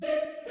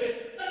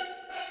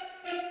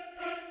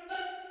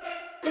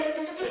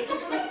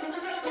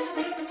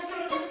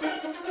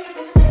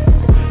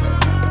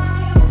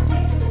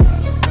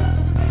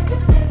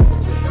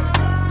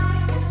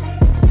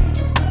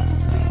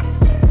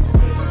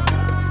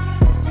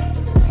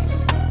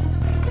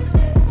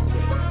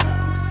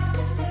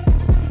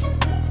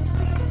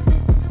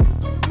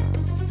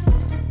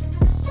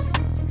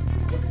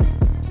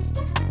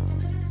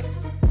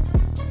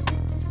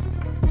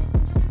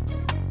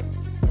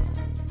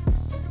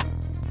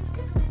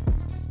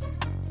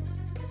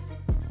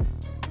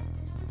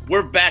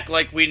We're back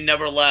like we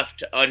never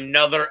left.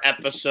 Another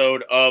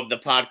episode of the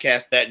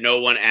podcast that no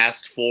one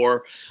asked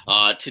for.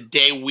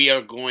 Today we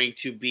are going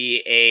to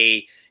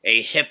be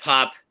a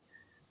hip-hop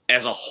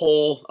as a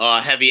whole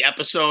heavy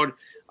episode.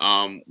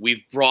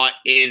 We've brought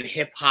in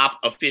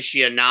hip-hop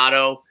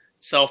aficionado,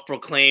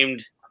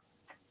 self-proclaimed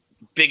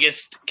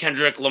biggest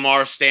Kendrick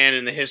Lamar stan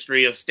in the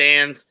history of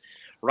stans,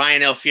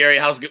 Ryan Alfieri.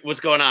 What's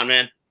going on,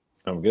 man?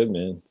 I'm good,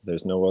 man.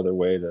 There's no other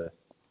way to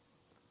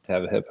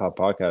have a hip hop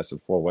podcast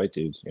with 4 white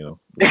dudes, you know.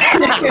 That's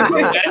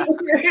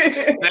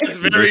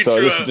very so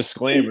true. This is a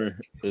disclaimer.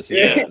 This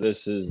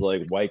is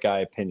like white guy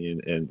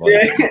opinion and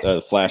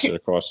like flash it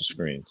across the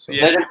screen. So.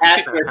 Yeah.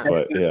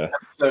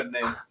 Episode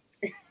name.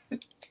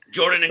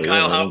 Jordan and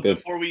Kyle,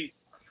 before we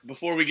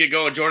get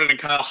going, Jordan and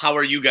Kyle, how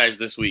are you guys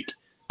this week?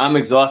 I'm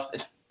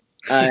exhausted.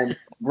 I'm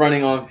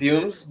running on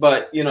fumes,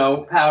 but you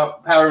know,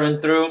 powering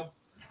through.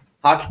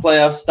 Hockey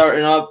playoffs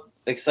starting up.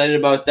 Excited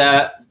about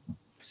that.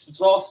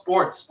 It's all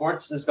sports.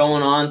 Sports is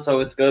going on,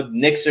 so it's good.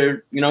 Knicks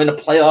are, in the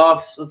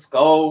playoffs. Let's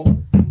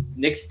go.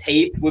 Knicks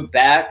tape. We're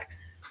back.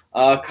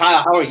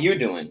 Kyle, how are you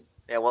doing?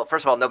 Yeah, well,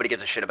 first of all, nobody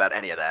gives a shit about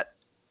any of that.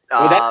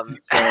 But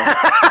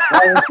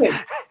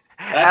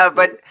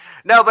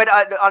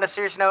on a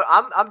serious note,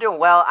 I'm doing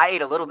well. I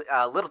ate a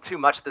little too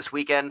much this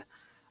weekend.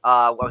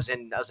 I was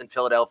in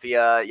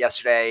Philadelphia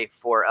yesterday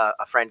for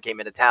a friend came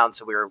into town,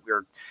 so we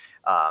were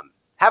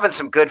having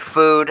some good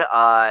food.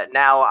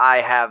 Now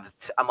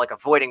I'm like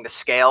avoiding the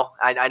scale.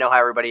 I know how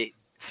everybody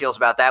feels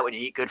about that when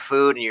you eat good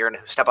food and you're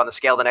going to step on the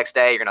scale the next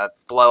day, you're going to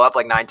blow up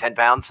like 9-10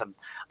 pounds. I'm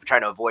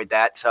trying to avoid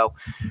that. So,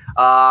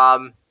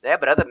 but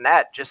other than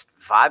that, just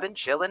vibing,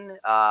 chilling.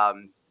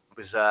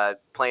 Was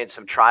playing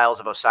some Trials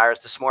of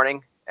Osiris this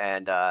morning,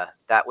 and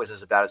that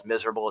was about as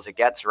miserable as it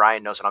gets.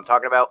 Ryan knows what I'm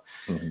talking about.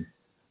 Mm-hmm.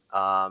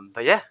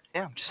 But yeah,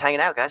 I'm just hanging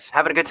out, guys.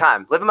 Having a good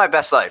time. Living my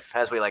best life,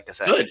 as we like to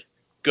say.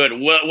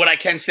 Good. What I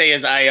can say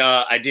is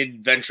I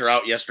did venture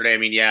out yesterday. I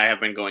mean, I have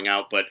been going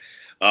out, but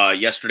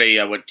yesterday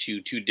I went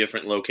to 2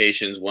 different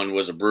locations. One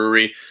was a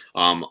brewery.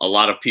 A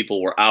lot of people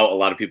were out. A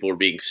lot of people were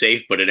being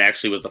safe, but it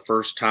actually was the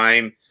first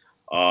time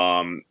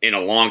in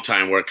a long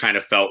time where it kind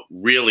of felt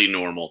really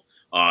normal.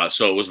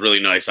 So it was really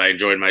nice. I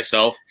enjoyed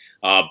myself.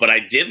 But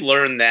I did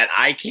learn that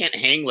I can't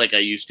hang like I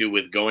used to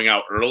with going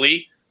out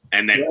early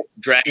and then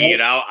dragging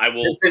it out. I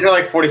will. These are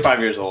like 45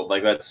 years old.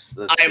 Like that's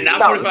I am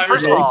not 45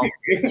 years old. First of all,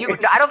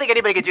 I don't think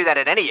anybody could do that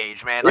at any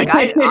age, man. Like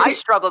I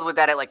struggled with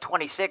that at like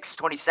 26,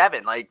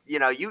 27. Like, you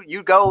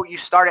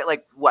start at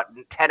like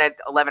 10 at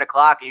 11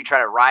 o'clock and you try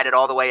to ride it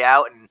all the way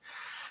out. And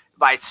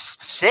by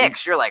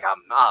 6, you're like,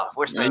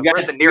 where's the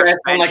nearest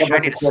bench? Like I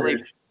need to sleep.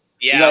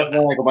 Yeah. You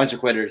guys like a bunch of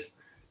quitters.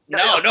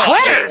 No,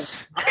 quitters.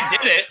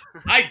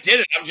 I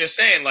did it. I'm just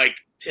saying, like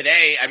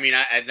today. I mean,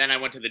 then I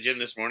went to the gym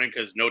this morning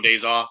because no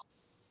days off.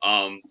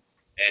 And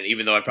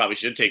even though I probably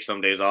should take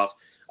some days off,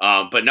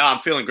 but no, I'm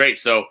feeling great.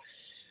 So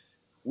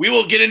we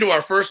will get into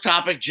our first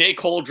topic. J.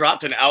 Cole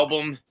dropped an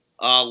album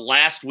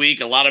last week.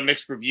 A lot of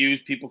mixed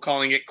reviews. People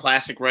calling it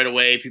classic right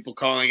away. People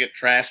calling it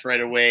trash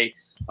right away.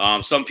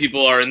 Some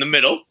people are in the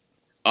middle.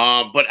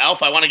 But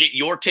Alf, I want to get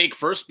your take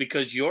first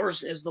because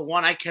yours is the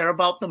one I care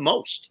about the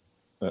most.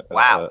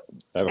 Wow.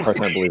 I have a hard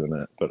time believing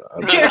that, but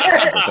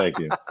thank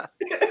you.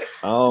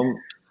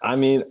 I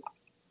mean,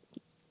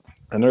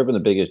 I've never been the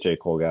biggest J.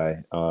 Cole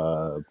guy,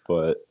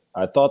 but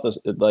I thought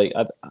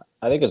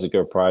I think it's a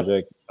good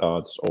project.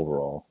 It's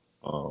overall,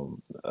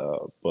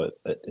 but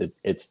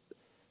it's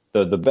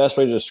the best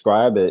way to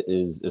describe it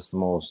is it's the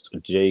most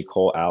J.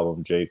 Cole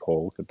album J.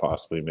 Cole could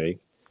possibly make.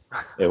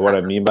 And what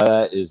I mean by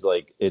that is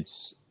like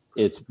it's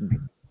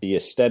the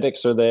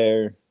aesthetics are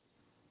there.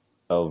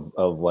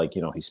 Of like,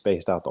 he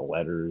spaced out the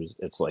letters.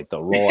 It's like the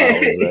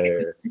rollout is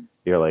there.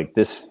 You're like,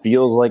 this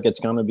feels like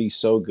it's gonna be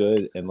so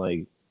good, and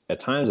like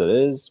at times it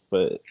is,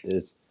 but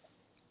it's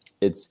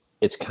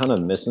kind of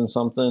missing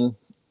something.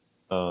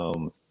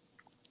 The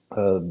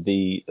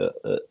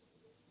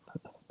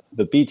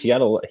beats he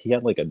had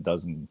like a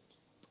dozen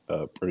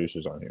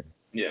producers on here.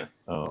 Yeah.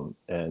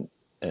 And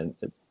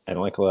I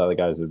like a lot of the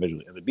guys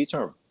individually, and the beats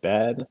aren't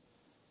bad.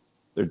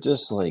 They're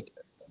just like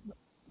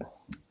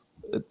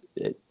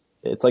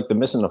it's like they're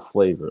missing a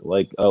flavor.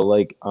 Like on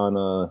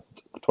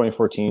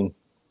 2014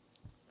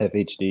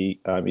 FHD, he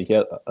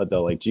had the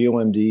like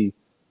GOMD,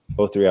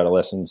 03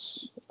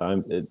 Adolescence. I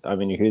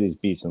mean, you hear these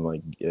beats and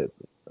like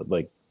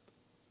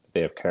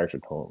they have character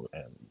tone.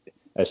 And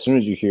as soon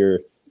as you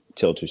hear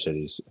Till Two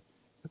Cities,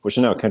 which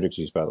is now Kendrick's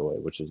use, by the way,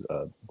 which is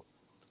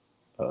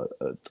from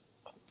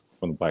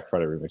the Black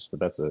Friday remix, but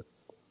that's a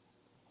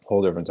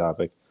whole different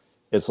topic.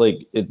 It's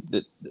like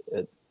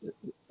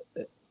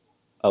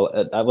I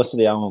listened to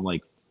the album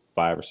like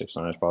 5 or 6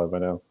 times probably by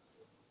now,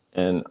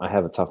 and I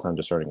have a tough time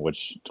discerning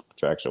which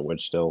tracks are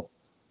which. Still,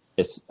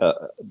 it's there's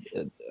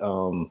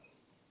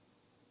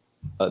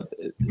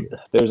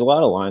a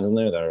lot of lines in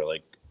there that are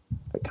like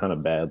kind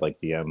of bad, like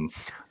the M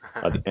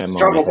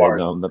Struggle part.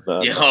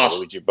 Yeah.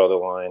 Luigi Brother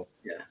line.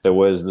 Yeah. There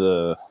was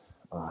the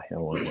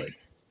one like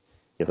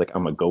it's like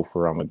I'm a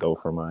gopher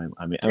mine.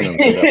 I mean, Eminem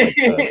said that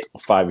like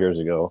 5 years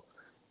ago.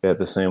 They had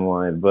the same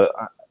line, but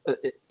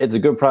it's a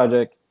good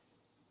project.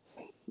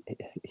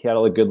 he had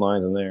all the good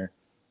lines in there.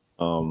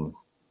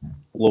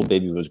 Lil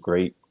Baby was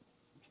great.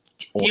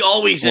 He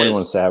always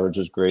 21 is. Savage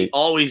was great. He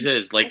always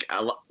is. Like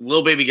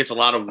Lil Baby gets a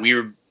lot of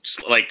weird.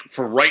 Like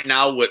for right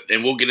now,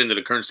 and we'll get into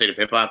the current state of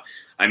hip hop.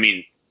 I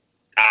mean,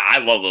 I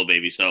love Lil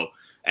Baby, so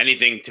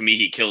anything to me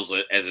he kills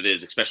it as it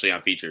is, especially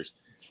on features.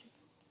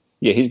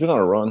 Yeah, he's been on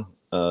a run,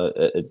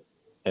 and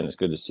it's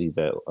good to see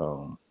that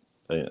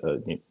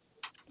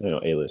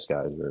A-list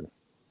guys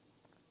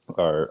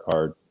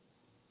are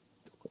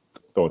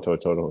going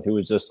toe. He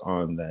was just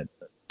on that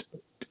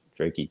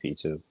Drake EP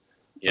too.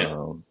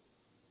 Yeah.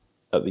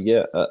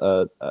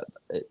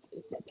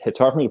 It's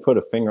hard for me to put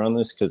a finger on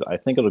this because I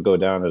think it'll go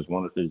down as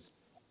one of his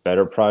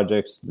better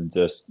projects than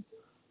just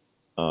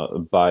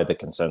by the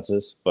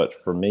consensus. But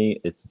for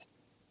me, it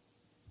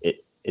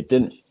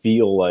didn't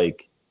feel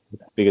like,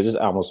 because this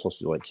album was supposed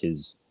to be like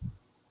his.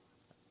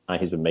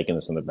 He's been making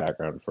this in the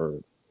background for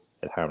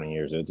how many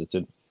years?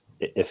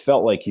 It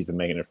felt like he's been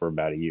making it for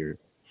about a year,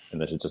 and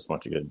this is just a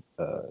bunch of good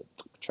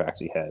tracks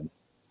he had,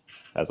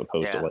 as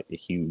opposed to like a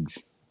huge,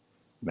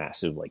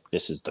 massive, like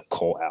this is the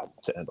Cole album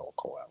to end all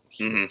Cole albums.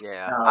 Mm-hmm.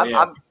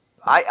 Yeah,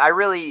 I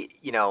really,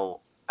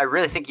 I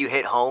really think you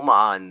hit home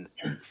on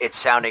it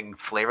sounding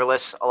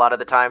flavorless a lot of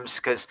the times,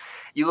 because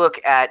you look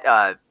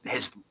at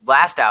his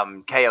last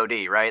album,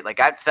 KOD, right? Like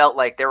I felt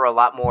like there were a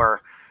lot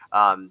more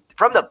from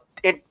the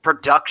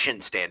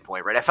production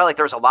standpoint, right? I felt like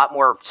there was a lot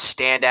more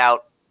standout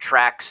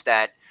tracks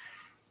that,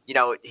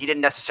 he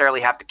didn't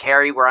necessarily have to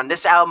carry. Where on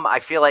this album, I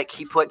feel like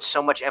he put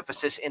so much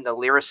emphasis in the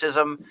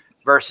lyricism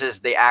versus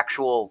the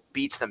actual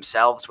beats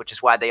themselves, which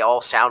is why they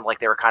all sound like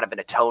they were kind of in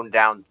a toned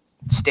down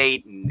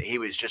state, and he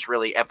was just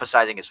really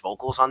emphasizing his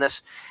vocals on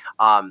this.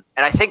 And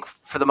I think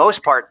for the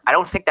most part, I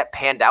don't think that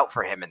panned out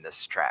for him in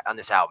this track on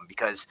this album,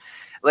 because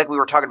like we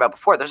were talking about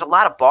before, there's a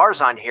lot of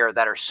bars on here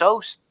that are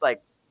so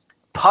like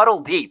puddle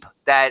deep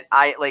that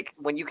I like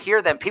when you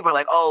hear them, people are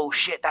like, oh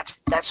shit, that's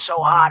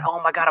so hot.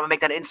 Oh my God, I'm gonna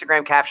make that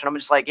Instagram caption. I'm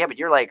just like, yeah, but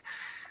you're like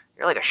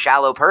a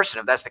shallow person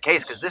if that's the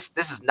case. Cause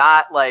this is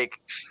not like,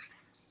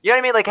 you know what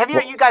I mean? Like,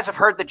 you guys have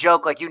heard the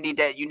joke, like you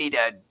need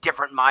a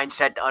different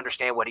mindset to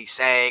understand what he's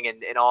saying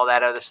and all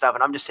that other stuff.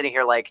 And I'm just sitting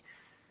here like,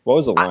 what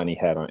was the line he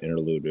had on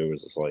Interlude? It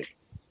was just like,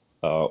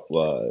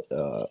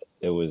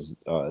 it was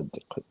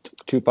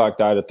Tupac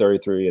died at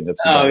 33 and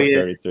Nipsey died at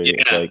 33. Yeah.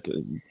 It's like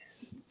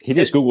he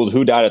just Googled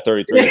who died at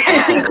 33.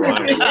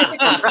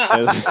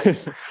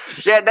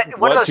 Yeah,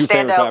 one of those two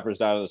favorite standout rappers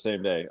died on the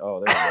same day.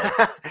 Oh, there you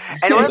go.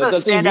 and one of That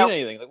those doesn't mean standout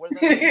anything. Like, what does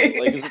that mean?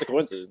 Like, it's just a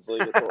coincidence.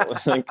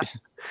 Like,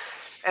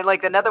 and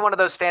like another one of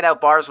those standout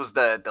bars was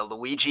the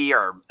Luigi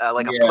or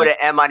like a put an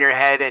M on your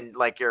head and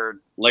like your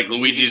like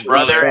Luigi's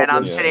brother. And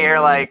I'm sitting here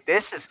like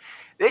this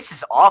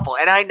is awful.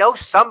 And I know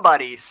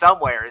somebody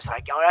somewhere is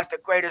like, oh, that's the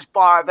greatest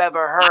bar I've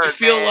ever heard. I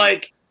feel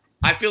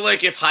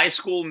like if high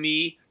school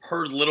me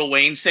heard Lil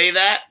Wayne say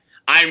that,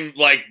 I'm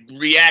like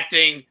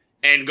reacting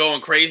and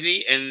going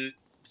crazy, and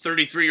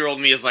 33-year-old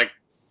me is like,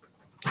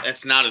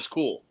 that's not as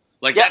cool.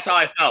 Like that's how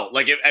I felt.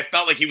 Like I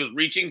felt like he was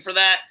reaching for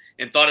that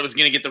and thought it was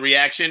going to get the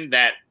reaction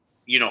that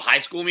high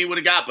school me would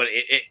have got, but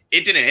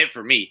it didn't hit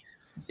for me.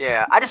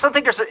 Yeah, I just don't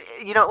think there's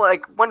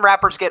like when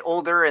rappers get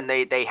older and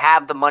they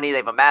have the money,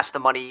 they've amassed the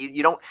money,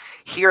 you don't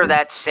hear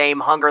that same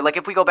hunger. Like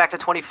if we go back to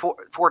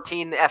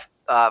 2014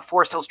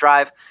 Forest Hills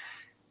Drive,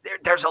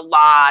 there's a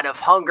lot of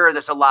hunger,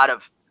 there's a lot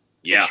of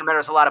instrumental,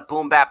 there's a lot of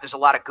boom bap, there's a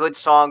lot of good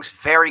songs,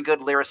 very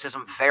good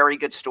lyricism, very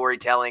good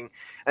storytelling.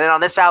 And then on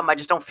this album, I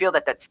just don't feel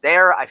that that's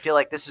there. I feel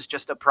like this is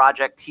just a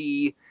project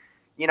he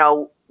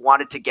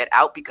wanted to get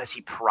out because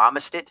he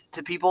promised it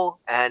to people.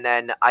 And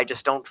then I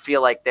just don't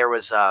feel like there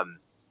was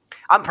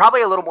I'm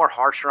probably a little more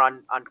harsher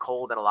on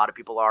Cole than a lot of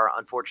people are,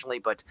 unfortunately,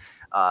 but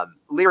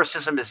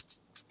lyricism is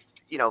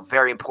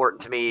very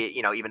important to me,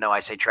 even though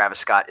I say Travis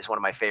Scott is one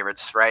of my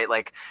favorites, right?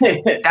 Like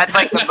that's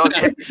like the most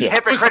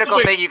hypocritical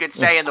thing you could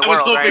say in the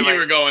world, right? I was hoping you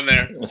were going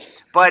there.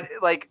 But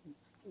like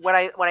when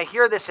I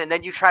hear this and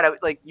then you try to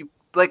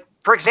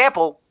for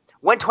example,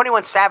 when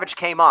 21 Savage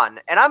came on,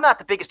 and I'm not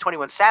the biggest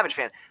 21 Savage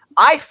fan,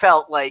 I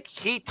felt like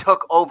he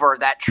took over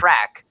that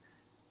track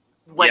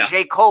when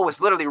J. Cole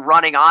was literally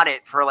running on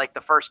it for like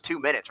the first 2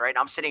 minutes, right? And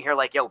I'm sitting here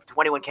like,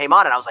 21 came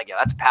on, and I was like,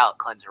 that's a palate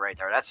cleanser right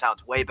there. That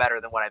sounds way better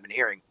than what I've been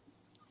hearing.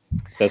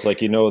 That's like,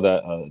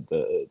 that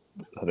the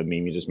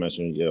meme you just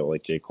mentioned,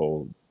 like J.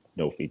 Cole,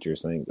 no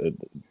features thing. The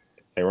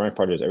ironic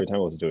part is every time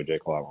I listen to a J.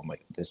 Cole album, I'm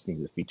like, this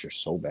needs a feature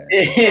so bad.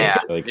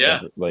 Like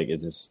it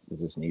just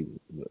needs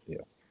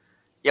it.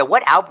 Yeah,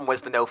 what album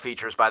was the no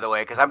features, by the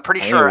way? Because I'm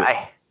pretty sure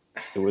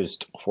it was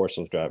Forest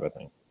Hills Drive, I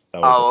think.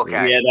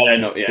 Okay. Yeah, that I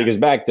know. Yeah, because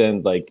back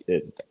then, like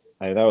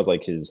that was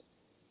like his.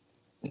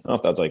 I don't know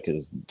if that's like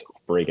his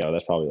breakout.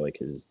 That's probably like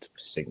his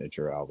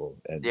signature album,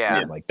 and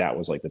like that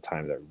was like the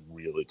time that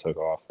really took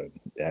off, and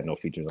it had no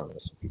features on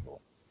this.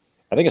 People,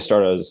 I think it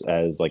started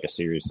as like a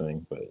serious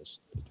thing, but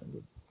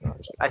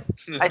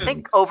I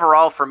think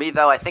overall for me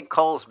though, I think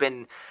Cole's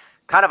been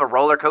kind of a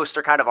roller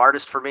coaster kind of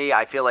artist for me.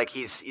 I feel like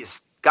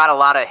he's got a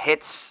lot of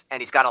hits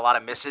and he's got a lot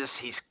of misses.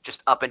 He's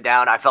just up and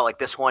down. I felt like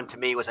this one to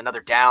me was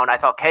another down. I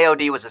thought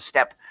KOD was a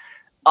step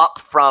up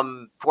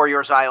from For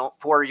Your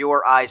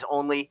Eyes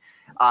Only.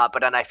 But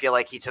then I feel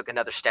like he took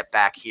another step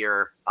back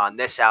here on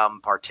this album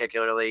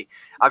particularly.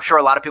 I'm sure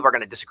a lot of people are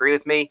going to disagree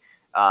with me.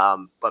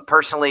 But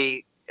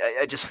personally,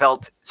 I just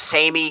felt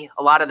samey.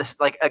 A lot of this,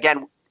 like,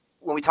 again,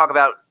 when we talk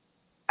about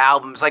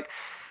albums, like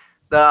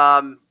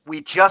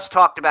we just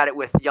talked about it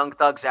with Young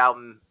Thug's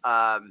album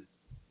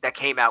that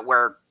came out,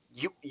 where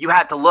you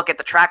had to look at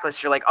the track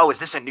list. You're like, oh, is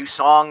this a new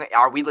song?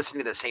 Are we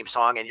listening to the same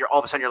song? And you're all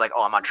of a sudden you're like,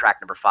 oh, I'm on track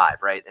number 5,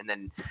 right? And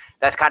then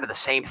that's kind of the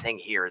same thing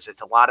here.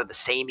 It's a lot of the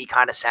samey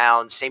kind of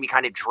sounds, samey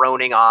kind of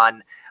droning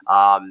on.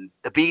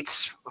 The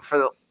beats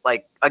for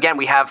like, again,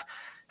 we have,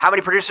 how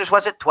many producers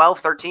was it? 12,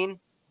 13?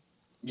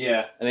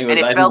 Yeah, I think it was.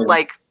 And it felt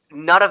like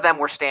none of them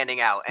were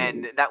standing out,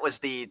 and that was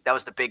the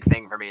big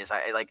thing for me. Is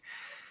I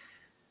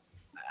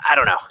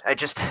don't know.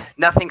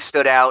 Nothing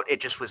stood out. It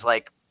just was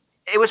like,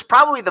 it was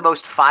probably the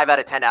most 5 out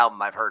of 10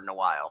 album I've heard in a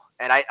while.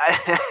 And I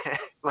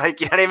like,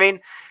 you know what I mean?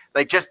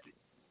 Like, just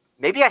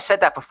maybe I said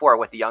that before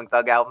with the Young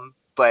Thug album,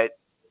 but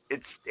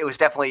it was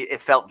definitely,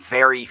 it felt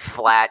very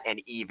flat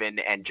and even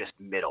and just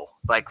middle,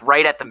 like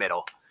right at the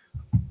middle.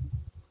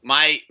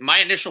 My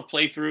initial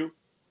playthrough,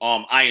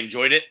 I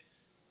enjoyed it.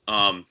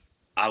 I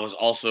was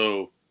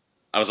also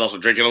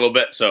drinking a little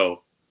bit,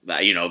 so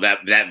that, you know,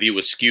 that view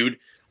was skewed.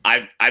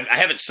 I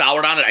haven't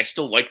soured on it. I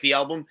still like the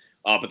album,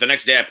 but the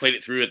next day I played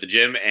it through at the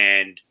gym,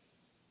 and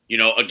you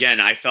know, again,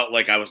 I felt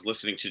like I was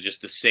listening to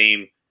just the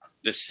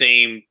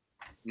same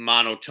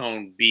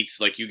monotone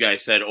beats, like you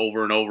guys said,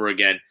 over and over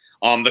again.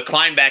 The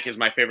Climb Back is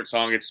my favorite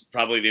song. It's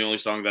probably the only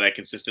song that I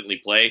consistently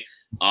play.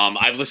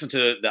 I've listened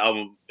to the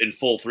album in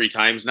full 3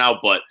 times now,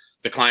 but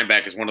The Climb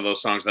Back is one of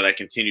those songs that I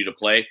continue to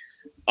play.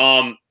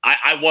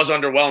 I was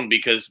underwhelmed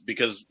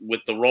because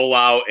with the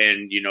rollout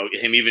and, you know,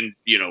 him even,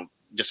 you know,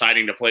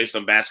 deciding to play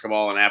some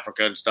basketball in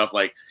Africa and stuff,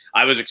 like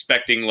I was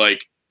expecting,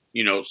 like,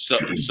 you know,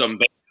 some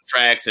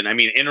tracks. And I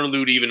mean,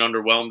 Interlude even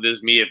underwhelmed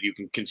me, if you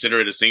can consider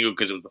it a single,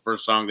 because it was the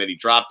first song that he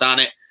dropped on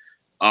it.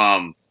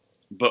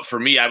 But for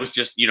me, I was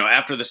just, you know,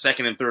 after the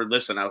second and third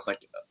listen, I was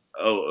like,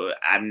 oh,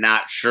 I'm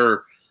not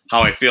sure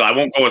how I feel. I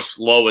won't go as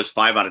low as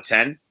 5 out of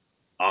 10.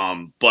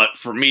 But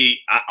for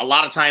me, a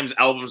lot of times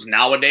albums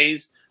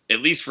nowadays,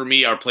 at least for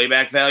me, are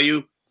playback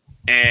value,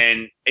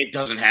 and it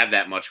doesn't have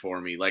that much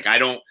for me. Like I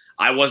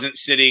wasn't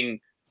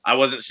sitting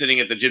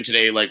at the gym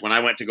today, like when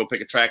I went to go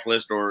pick a track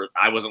list, or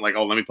I wasn't like,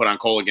 oh, let me put on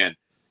Cole again.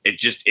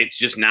 It's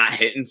just not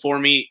hitting for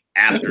me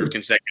after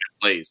consecutive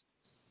plays.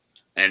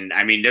 And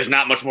I mean, there's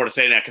not much more to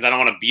say than that, because I don't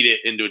want to beat it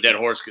into a dead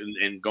horse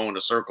and go in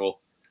a circle.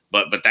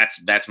 But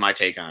that's my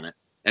take on it.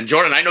 And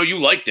Jordan, I know you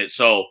liked it,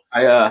 so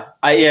I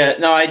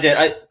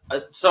did.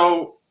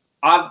 So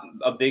I'm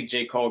a big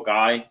J. Cole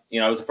guy. You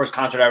know, it was the first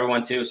concert I ever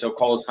went to, so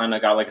Cole's kind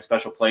of got like a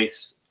special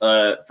place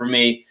for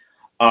me.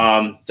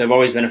 So I've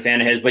always been a fan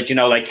of his. But, you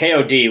know, like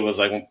KOD was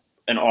like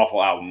an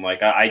awful album.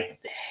 Like I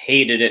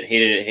hated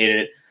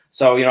it.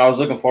 So, you know, I was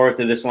looking forward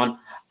to this one.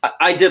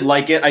 I did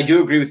like it. I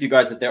do agree with you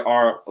guys that there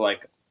are,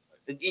 like,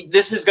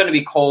 this is going to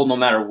be Cole no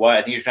matter what.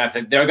 I think you're going to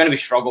have to, there are going to be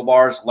struggle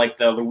bars, like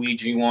the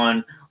Luigi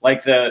one,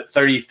 like the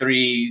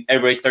 33,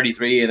 everybody's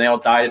 33 and they all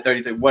died at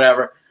 33,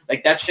 whatever.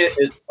 Like that's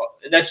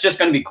just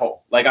going to be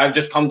Cole. Like I've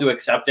just come to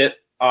accept it.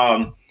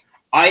 I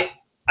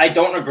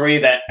don't agree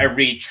that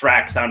every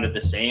track sounded the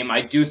same.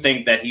 I do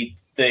think that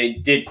they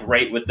did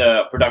great with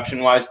the production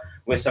wise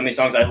with some of these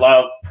songs. I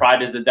love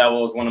Pride is the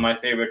Devil is one of my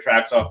favorite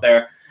tracks off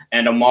there,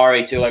 and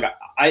Amari too. Like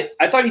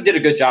I thought he did a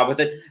good job with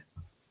it.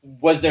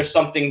 Was there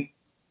something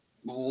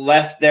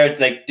left there?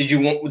 Like,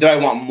 did I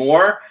want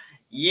more?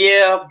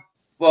 Yeah,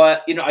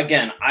 but you know,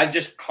 again, I've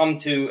just come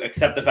to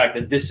accept the fact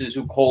that this is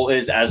who Cole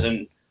is as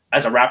a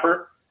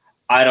rapper.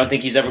 I don't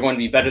think he's ever going to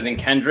be better than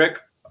Kendrick.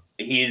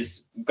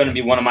 He's going to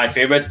be one of my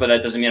favorites, but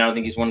that doesn't mean I don't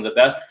think he's one of the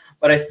best.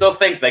 But I still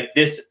think like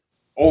this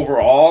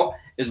overall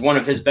is one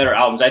of his better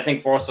albums. I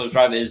think Forest Hills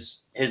Drive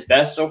is his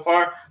best so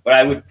far, but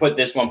I would put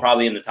this one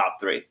probably in the top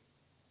 3.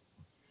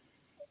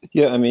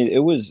 Yeah, I mean, it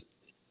was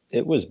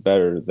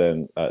better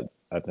than I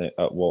think.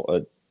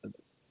 The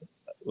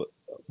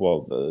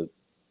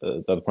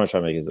other point I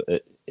make is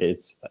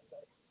it's.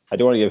 I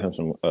do want to give him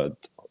some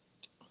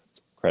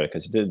credit,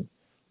 because he did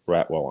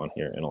rap well on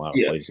here in a lot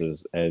of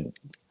places, and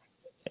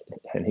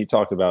he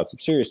talked about some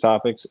serious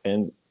topics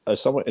in a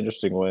somewhat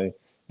interesting way.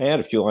 And he had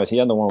a few lines. He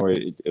had the one where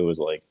it was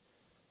like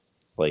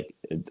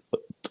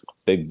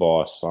Big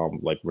Boss,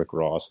 like Rick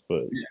Ross,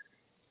 but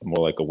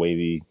more like a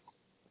wavy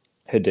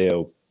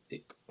Hideo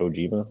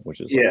Kojima,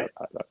 which is I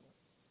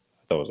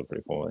thought was a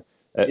pretty cool one.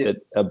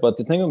 But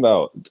the thing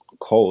about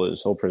Cole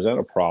is he'll present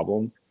a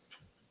problem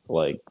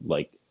like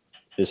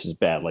this is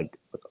bad, like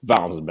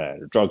violence is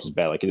bad, or drugs is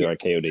bad, like like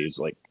KOD is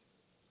like,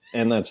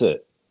 and that's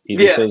it. He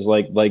just says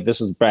like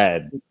this is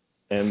bad,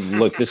 and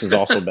look, this is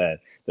also bad.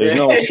 There's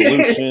no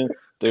solution.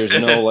 There's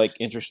no like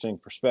interesting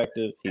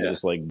perspective. He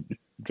just like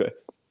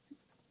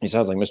he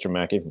sounds like Mr.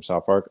 Mackey from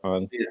South Park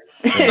on.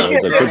 That's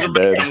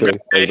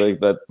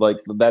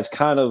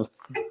kind of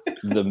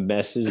the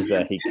message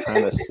that he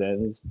kind of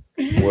sends.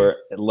 Where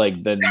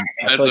like then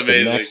I feel like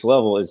the next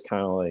level is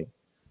kind of like,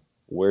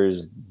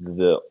 where's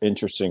the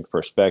interesting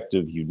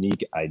perspective,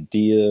 unique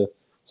idea,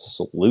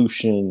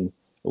 solution?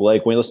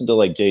 Like when you listen to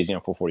like Jay-Z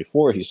on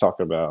 444, he's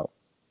talking about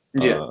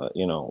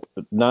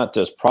not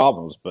just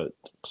problems but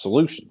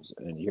solutions.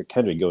 And here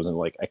Kendrick goes in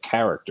like a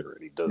character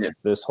and he does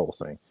this whole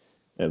thing.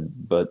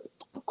 But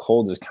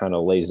Cole just kind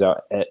of lays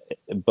out,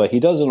 but he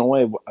does it in a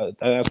way.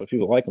 That's why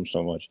people like him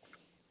so much,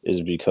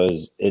 is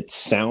because it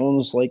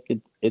sounds like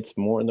it's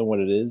more than what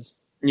it is.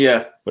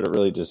 Yeah, but it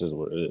really just is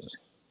what it is.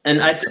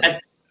 And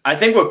I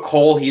think with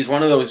Cole, he's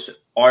one of those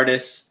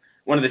artists,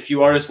 one of the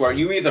few artists where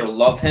you either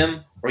love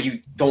him or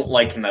you don't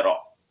like him at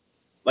all.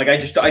 Like I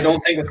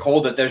don't think with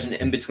Cole that there's an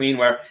in between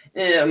where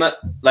I'm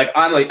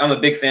a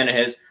big fan of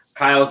his.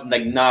 Kyle's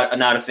like not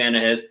a fan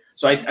of his.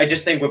 So I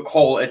just think with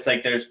Cole, it's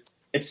like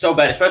it's so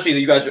bad, especially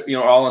you guys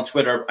are all on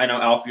Twitter. I know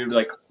Alf, you're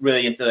like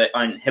really into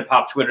on hip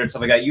hop Twitter and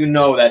stuff like that. You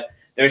know that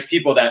there's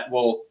people that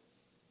will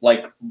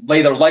like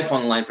lay their life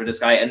on the line for this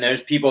guy, and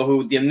there's people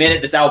who the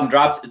minute this album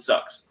drops, it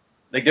sucks.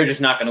 Like they're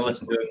just not going to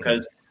listen to it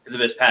because of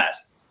his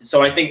past.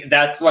 So I think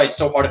that's why it's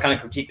so hard to kind of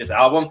critique this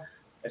album,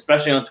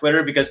 especially on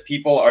Twitter, because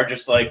people are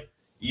just like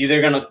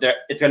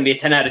it's going to be a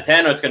 10 out of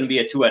 10 or it's going to be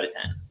a 2 out of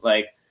 10.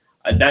 Like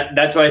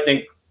that's what I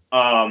think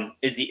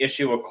is the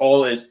issue with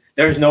Cole is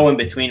there's no in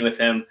between with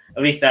him,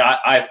 at least that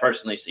I've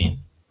personally seen.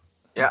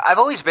 Yeah, I've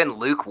always been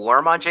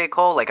lukewarm on J.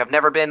 Cole. Like I've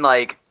never been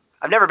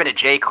a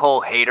J. Cole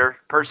hater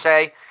per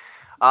se.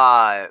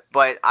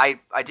 But I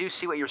do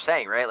see what you're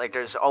saying, right? Like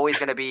there's always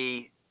going to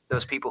be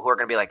those people who are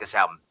going to be like, this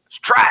album is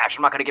trash.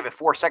 I'm not going to give it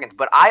 4 seconds.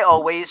 But I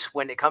always,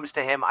 when it comes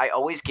to him, I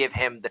always give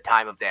him the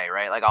time of day,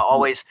 right? Like I'll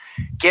always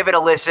give it a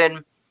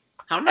listen.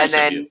 How nice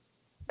of you.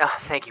 Oh,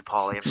 thank you,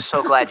 Paulie. I'm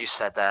so glad you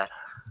said that.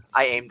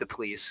 I aim to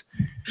please.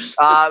 But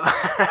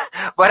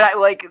I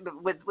like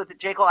with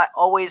J. Cole, I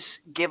always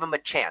give him a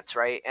chance,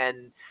 right?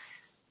 And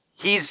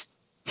he's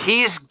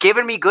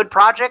given me good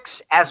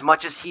projects as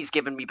much as he's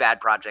given me bad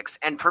projects.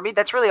 And for me,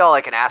 that's really all I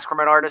can ask from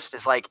an artist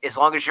is like, as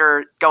long as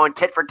you're going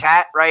tit for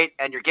tat, right?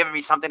 And you're giving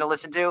me something to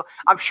listen to,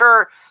 I'm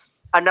sure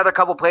another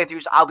couple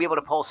playthroughs, I'll be able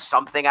to pull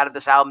something out of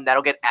this album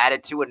that'll get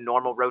added to a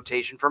normal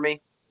rotation for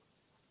me.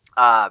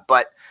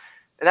 But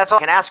that's all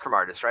I can ask from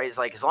artists, right? It's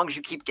like, as long as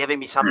you keep giving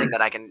me something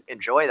that I can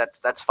enjoy,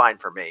 that's fine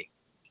for me.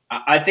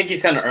 I think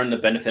he's kind of earned the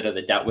benefit of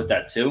the doubt with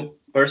that too,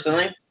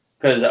 personally,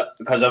 because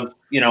of,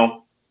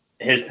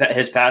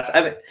 his past.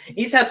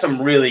 He's had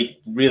some really,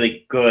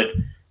 really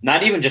good,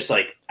 not even just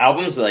like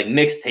albums, but like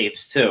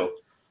mixtapes too.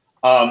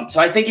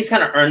 So I think he's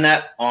kind of earned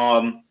that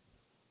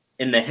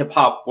in the hip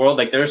hop world.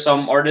 Like there's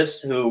some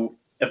artists who,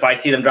 if I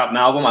see them drop an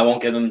album, I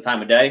won't give them the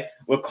time of day.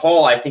 With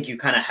Cole, I think you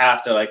kind of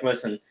have to like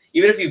listen.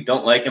 Even if you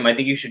don't like him, I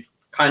think you should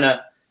kind of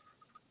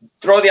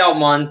throw the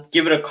album on,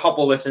 give it a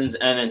couple listens,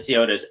 and then see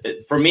how it is.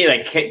 For me,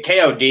 like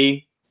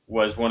KOD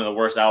was one of the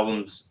worst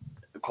albums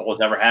Cole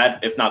has ever had,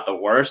 if not the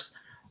worst.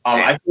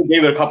 I still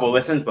gave it a couple of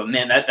listens, but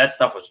man, that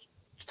stuff was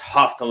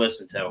tough to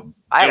listen to.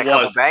 I had a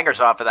couple bangers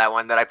off of that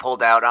one that I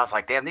pulled out, and I was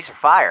like, damn, these are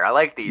fire. I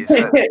like these.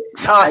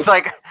 So I was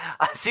like,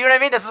 see what I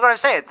mean? This is what I'm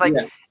saying. It's like,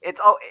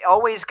 it's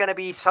always going to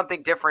be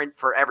something different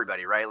for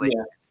everybody, right? Like,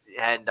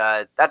 and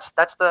that's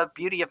the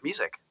beauty of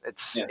music.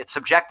 It's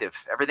subjective.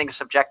 Everything's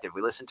subjective.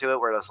 We listen to it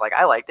where it's like,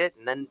 I liked it,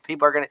 and then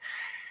people are going to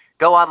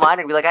go online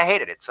and be like, I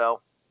hated it.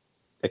 So,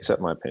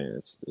 except my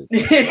opinion.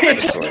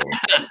 So,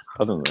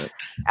 other than that,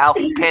 Alf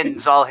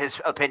pins all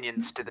his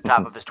opinions to the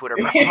top of his Twitter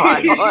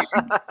profile.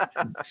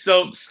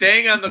 So,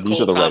 staying on the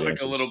Cole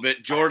topic a little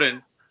bit,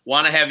 Jordan,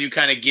 want to have you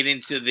kind of get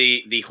into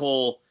the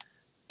whole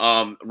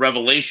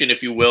revelation,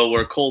 if you will,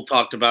 where Cole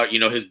talked about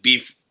his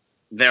beef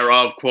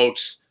thereof,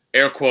 quotes,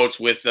 air quotes,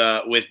 with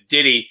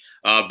Diddy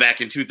back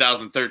in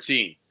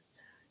 2013.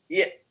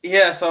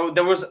 Yeah. So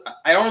there was,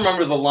 I don't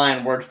remember the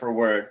line word for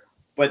word,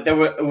 but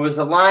it was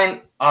a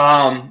line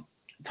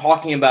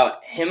talking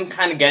about him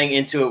kind of getting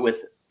into it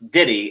with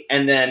Diddy,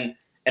 and then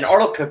an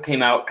article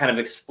came out kind of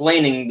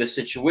explaining the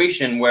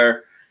situation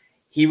where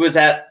he was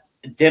at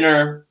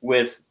dinner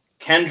with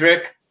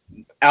Kendrick.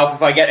 Alf,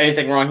 if I get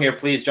anything wrong here,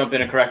 please jump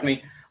in and correct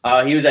me.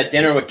 He was at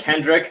dinner with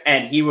Kendrick,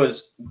 and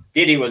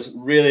Diddy was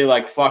really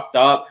like fucked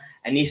up,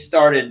 and he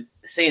started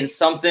saying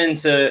something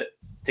to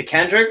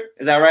Kendrick.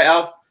 Is that right,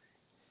 Alf?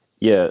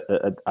 Yeah,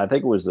 I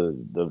think it was the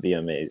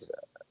VMAs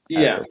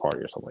after party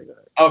or something like that.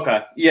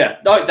 Okay, yeah,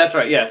 no, that's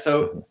right. Yeah,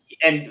 so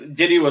and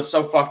Diddy was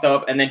so fucked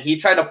up, and then he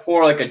tried to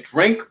pour like a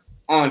drink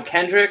on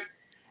Kendrick,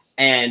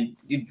 and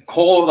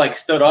Cole like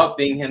stood up,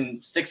 being him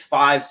 6'5",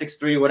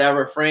 6'3",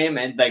 whatever frame,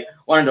 and like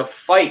wanted to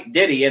fight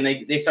Diddy, and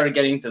they started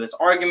getting into this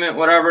argument,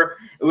 whatever.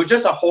 It was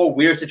just a whole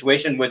weird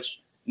situation,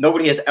 which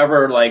nobody has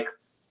ever like.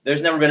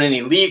 There's never been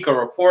any leak or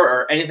report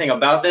or anything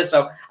about this,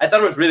 so I thought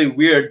it was really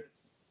weird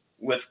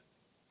with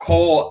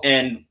Cole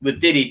and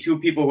with Diddy, two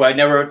people who I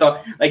never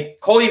thought. Like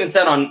Cole even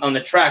said on the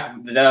track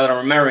that I'm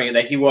remembering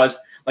that he was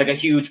like a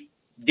huge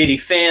Diddy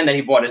fan, that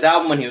he bought his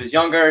album when he was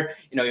younger.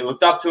 He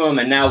looked up to him,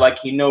 and now like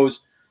he knows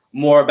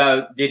more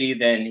about Diddy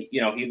than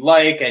he'd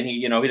like, and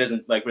he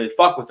doesn't like really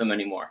fuck with him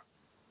anymore.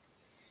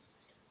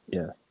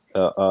 Yeah.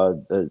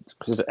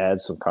 Just to add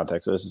some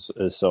context,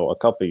 so a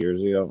couple of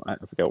years ago, I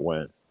forget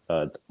when,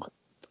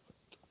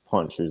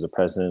 Punch, who's the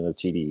president of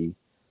TDE,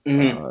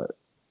 Mhm.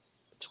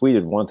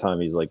 tweeted one time.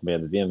 He's like,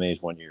 "Man, the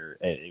VMAs one year,"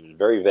 and it was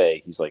very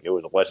vague. He's like, "It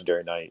was a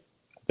legendary night.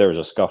 There was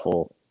a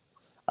scuffle.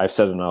 I've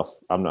said enough.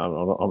 I'm not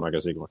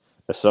gonna say more."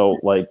 So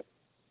like,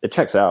 it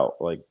checks out.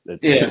 Like,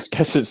 it's Yeah. I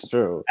guess it's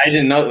true. I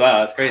didn't know. Wow,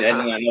 that's crazy. I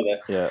did not know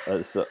Yeah.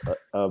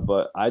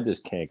 But I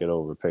just can't get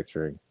over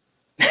picturing.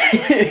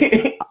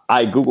 that.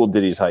 I googled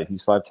Diddy's height.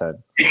 He's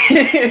 5'10",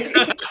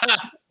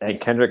 and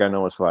Kendrick I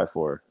know is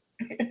 5'4",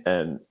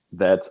 and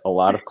that's a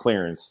lot of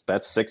clearance.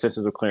 That's 6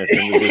 inches of clearance.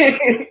 And you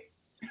just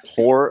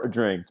pour a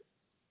drink.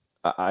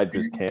 I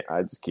just can't.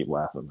 I just keep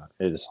laughing.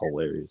 It is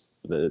hilarious.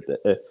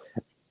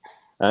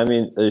 I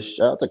mean,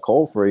 shout out to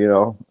Cole for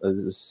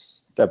just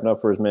stepping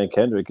up for his man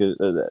Kendrick.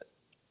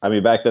 I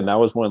mean, back then that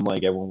was when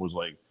like everyone was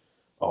like,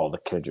 "Oh, the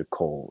Kendrick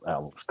Cole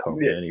album's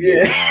coming."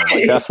 Yeah.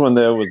 Like, that's when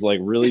there was like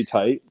really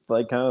tight,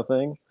 like kind of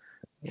thing.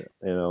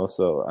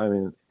 So I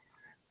mean,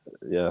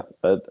 yeah,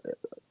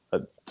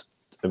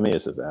 to me,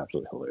 it's just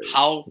absolutely hilarious.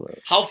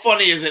 How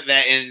funny is it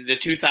that in the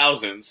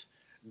 2000s,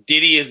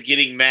 Diddy is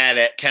getting mad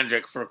at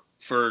Kendrick for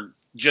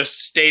just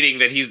stating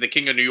that he's the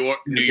king of New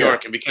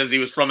York, and because he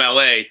was from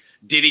LA,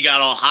 Diddy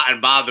got all hot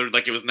and bothered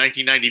like it was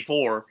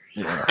 1994,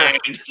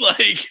 and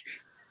like,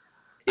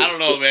 I don't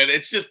know, man.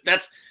 It's just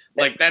that's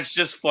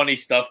just funny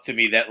stuff to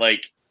me that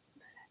like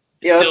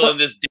still in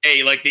this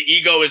day, like the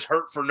ego is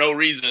hurt for no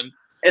reason.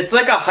 It's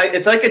like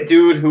a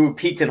dude who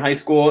peaked in high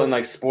school in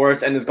like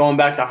sports and is going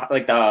back to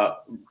like the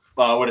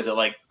what is it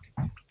like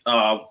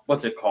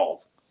what's it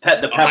called?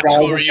 The pep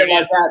rallies and shit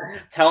like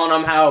that, telling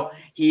them how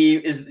he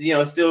is,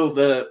 still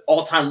the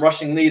all-time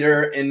rushing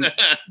leader in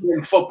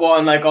football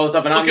and like all this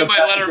stuff. And Look at my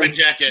Letterman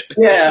jacket.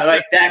 Yeah,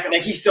 like that.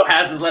 Like he still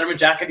has his Letterman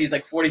jacket. He's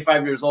like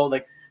 45 years old.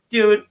 Like,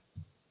 dude,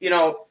 you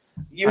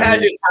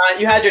had your time.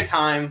 You had your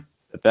time.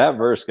 That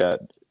verse got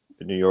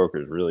the New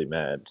Yorkers really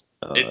mad.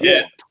 It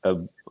did. I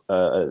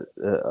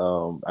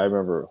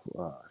remember.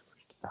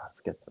 I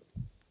forget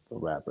the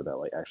rapper that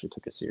like actually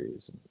took it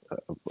serious.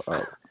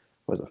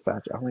 Was it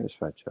Fat Joe? I don't think it's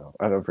Fat Joe.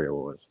 I don't forget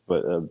what it was,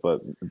 but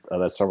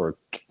that summer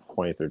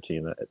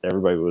 2013,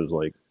 everybody was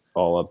like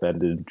all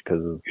upended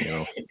because of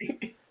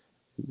he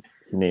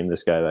named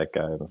this guy that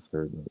guy in the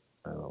third.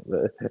 I don't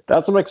know.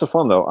 That's what makes it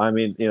fun though. I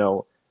mean,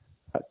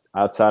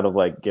 outside of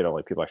like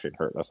like people actually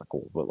hurt, that's not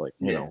cool. But like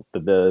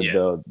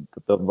the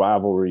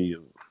rivalry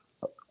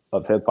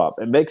of hip hop,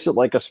 it makes it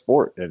like a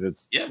sport, and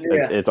it's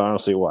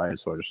honestly why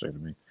it's so interesting to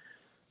me.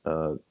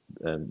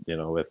 And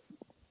if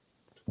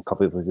a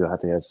couple of people have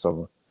to have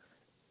some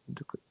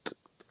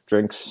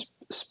drinks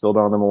spilled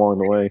on them along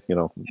the way,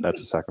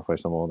 that's a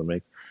sacrifice I'm willing to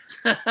make.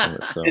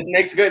 So, it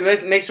makes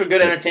for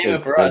good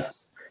entertainment for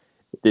us.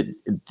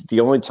 The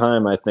only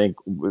time I think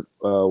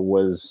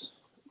was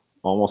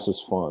almost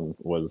as fun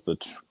was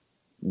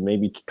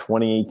maybe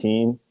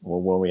 2018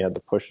 when we had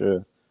the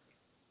Pusha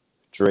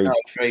Drake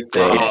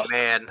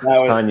man,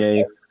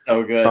 Kanye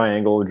so good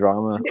triangle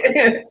drama.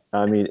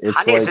 I mean, it's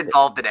Kanye's like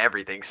involved in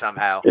everything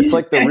somehow. It's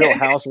like the Real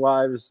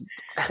Housewives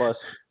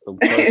plus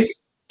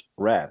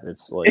rap.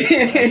 It's like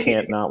I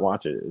can't not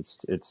watch it.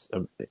 It's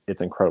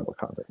incredible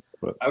content.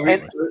 But are we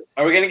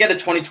gonna get a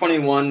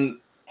 2021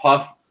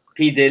 Puff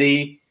P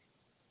Diddy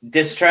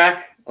diss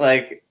track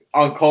like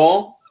on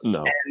Cole?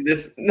 No.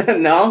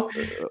 And no.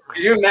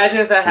 Could you imagine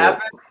if that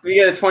happened? We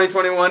get a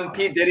 2021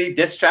 P Diddy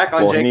diss track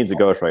on. Well, he needs a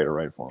ghostwriter to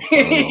write for him.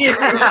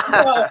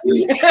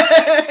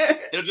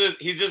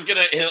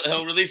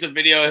 He'll release a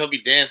video. He'll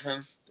be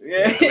dancing.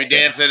 Yeah. He'll be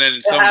dancing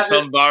in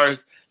some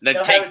bars. Then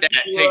take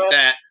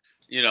that.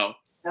 He'll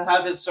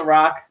have his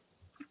Ciroc.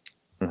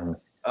 Mm-hmm.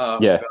 Oh,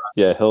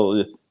 yeah.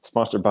 He'll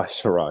sponsored by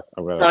Ciroc.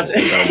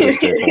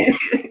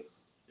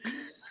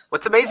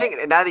 What's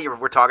amazing now that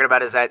we're talking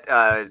about is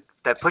that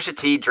that Pusha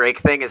T Drake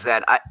thing is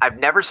that I've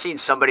never seen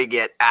somebody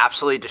get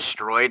absolutely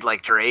destroyed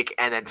like Drake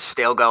and then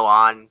still go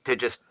on to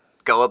just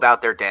go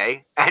about their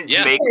day and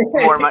make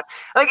more money.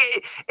 Like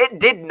it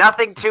did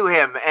nothing to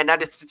him, and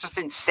it's just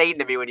insane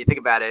to me when you think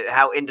about it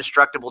how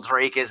indestructible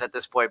Drake is at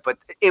this point. But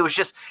it was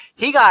just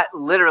he got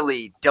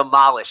literally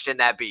demolished in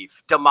that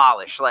beef.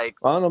 Demolished, like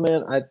I don't know,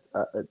 man.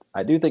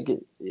 I do think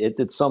it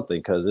did something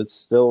because it's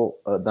still.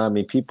 I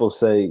mean, people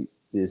still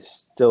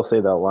say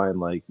that line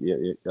like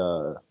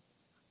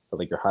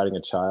like you're hiding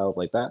a child,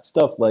 like that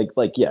stuff. Like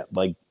Drake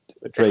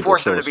is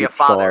still a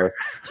superstar.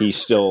 He's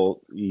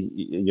still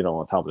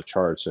on top of the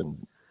charts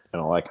and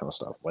all that kind of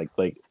stuff. Like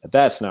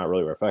that's not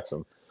really what affects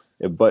him.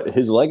 But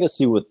his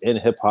legacy within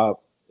hip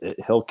hop,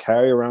 he'll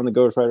carry around the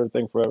ghostwriter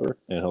thing forever,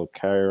 and he'll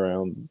carry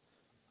around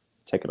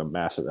taking a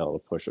massive L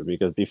to Pusha,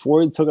 because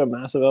before he took a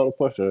massive L to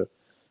Pusha,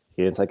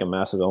 he didn't take a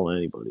massive L to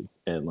anybody.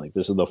 And like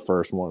this is the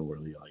first one where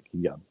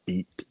he got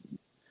beat.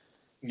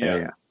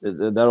 Yeah,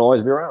 that'll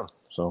always be around.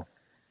 So.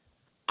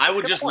 I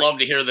would just love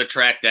to hear the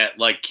track that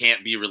like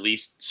can't be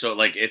released. So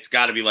like it's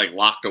got to be like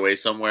locked away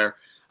somewhere.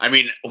 I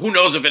mean, who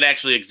knows if it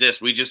actually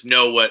exists? We just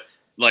know what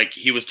like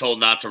he was told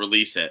not to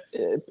release it.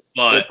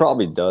 But it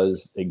probably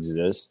does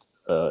exist.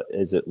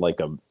 Is it like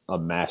a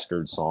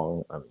mastered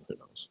song? I mean, who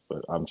knows?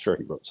 But I'm sure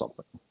he wrote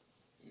something.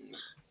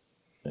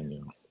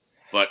 And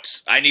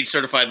But I need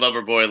Certified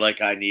Lover Boy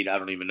like I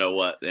don't even know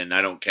what, and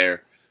I don't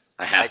care.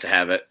 I have to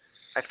have it.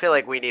 I feel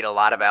like we need a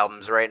lot of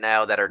albums right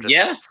now that are just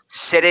Yeah.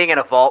 sitting in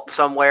a vault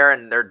somewhere,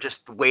 and they're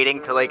just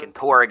waiting till they can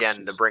tour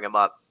again to bring them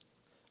up.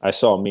 I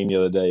saw a meme the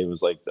other day. It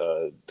was like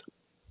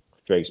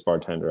Drake's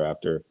Bartender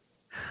after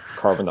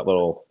carving that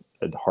little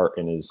heart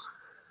in his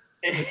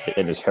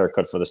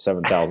haircut for the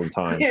 7,000th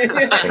time. And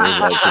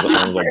his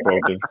arms like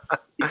broken.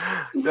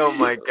 Oh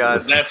my god,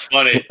 that's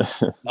funny.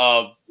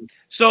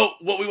 So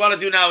what we want to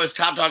do now is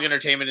Top Dog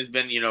Entertainment has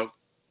been,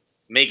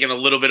 making a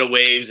little bit of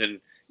waves,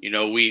 and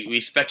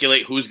we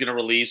speculate who's going to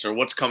release or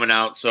what's coming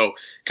out. So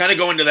kind of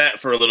go into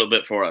that for a little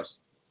bit for us.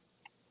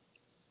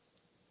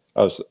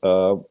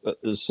 So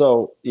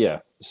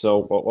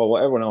while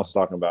everyone else is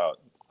talking about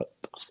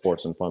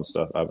sports and fun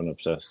stuff, I've been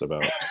obsessed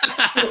about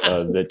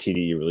the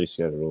TDE release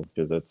schedule,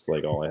 because that's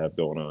like all I have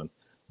going on.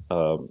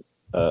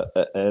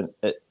 And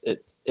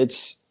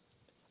it's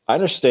I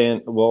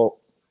understand. Well,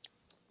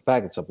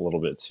 back it up a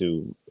little bit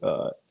to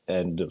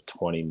end of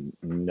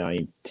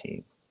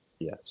 2019.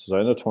 Yeah, so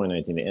end of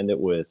 2019, they ended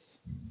with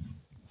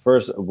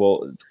first of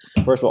all,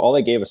 all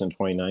they gave us in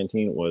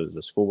 2019 was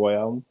the Schoolboy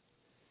album.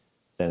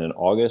 Then in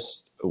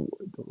August,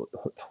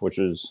 which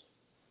is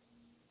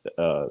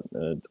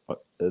the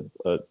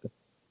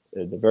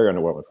very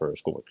underwhelming for a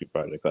Schoolboy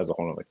project. That's a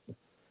whole other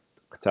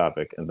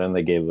topic. And then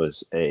they gave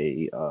us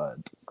a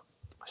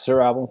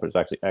Sir album, which is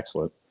actually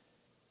excellent.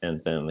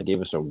 And then they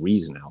gave us a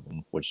Reason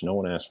album, which no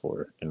one asked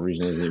for. And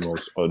Reason is the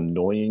most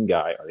annoying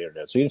guy on the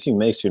internet. So even if he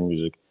makes good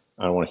music,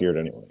 I don't want to hear it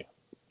anyway.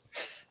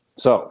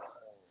 So,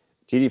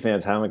 TD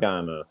fans haven't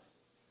gotten a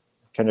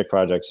Kendrick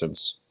project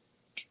since,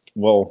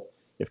 well,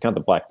 if you count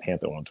the Black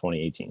Panther one in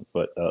 2018,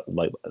 but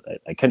like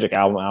a Kendrick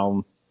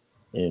album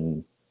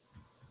in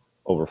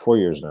over 4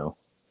 years now.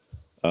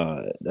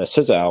 A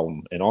SZA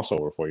album in also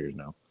over 4 years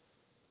now.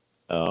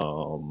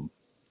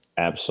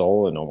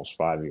 Ab-Soul in almost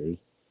 5 years.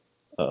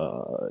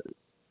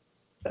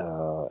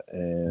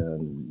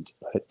 And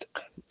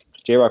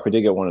J-Rock, we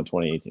did get one in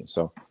 2018.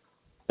 So,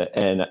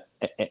 and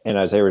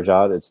Isaiah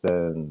Rashad, it's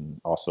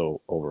been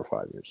also over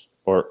 5 years,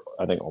 or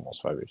I think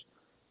almost 5 years.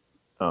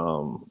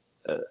 And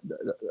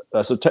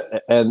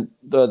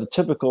the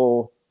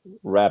typical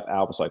rap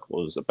album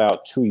cycle is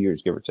about 2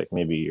 years, give or take,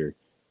 maybe a year,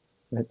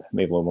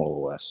 maybe a little more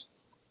or less.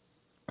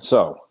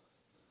 So,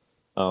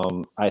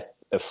 I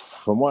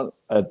feel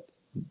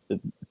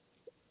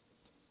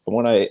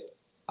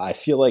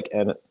like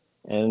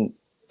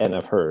and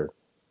I've heard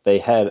they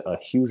had a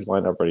huge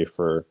lineup ready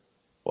for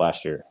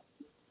last year.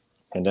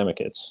 Pandemic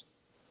hits.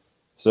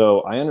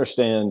 So I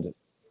understand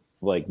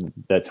like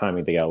that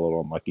timing they got a little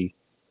unlucky.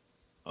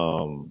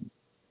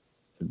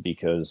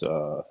 Because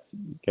you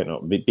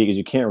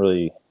can't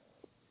really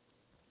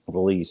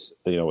release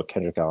a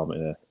Kendrick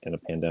album in a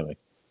pandemic,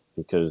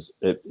 because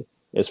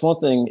it's one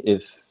thing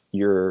if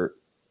you're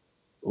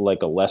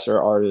like a lesser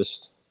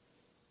artist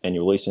and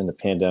you're releasing the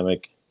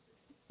pandemic,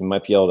 you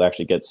might be able to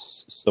actually get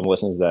some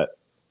listens that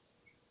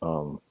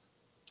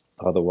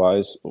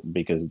otherwise,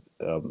 because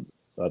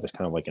there's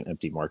kind of like an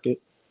empty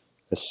market.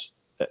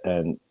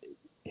 And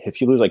if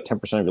you lose like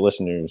 10% of your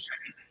listeners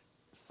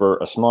for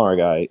a smaller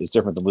guy, it's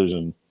different than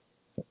losing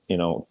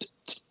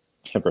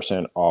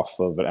 10% off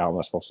of an album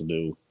that's supposed to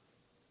do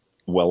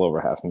well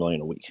over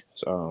 500,000 a week.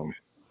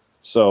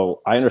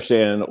 So I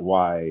understand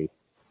why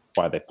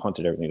they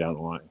punted everything down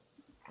the line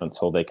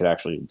until they could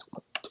actually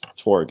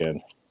tour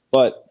again.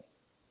 But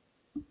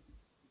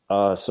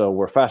so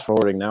we're fast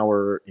forwarding. Now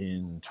we're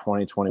in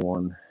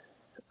 2021.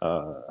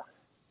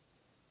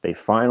 They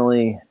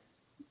finally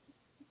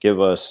give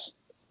us,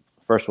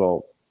 first of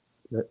all,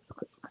 they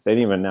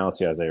didn't even announce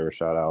the Isaiah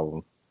Rashad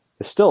album.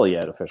 It's still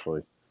yet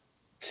officially.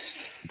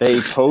 They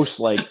post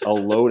like a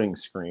loading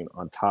screen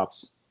on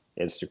Top's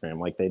Instagram.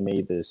 Like they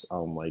made this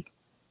like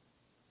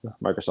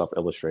Microsoft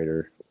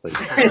Illustrator. Like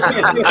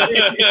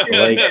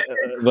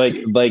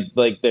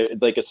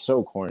it's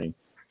so corny.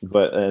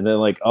 But and then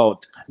like, oh,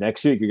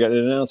 next week you got an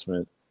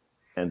announcement,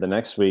 and the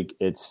next week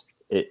it's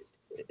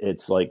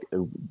like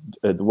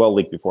well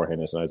leaked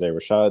beforehand. It's an Isaiah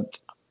Rashad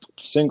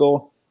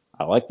single.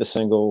 I like the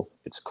single.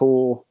 It's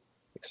cool,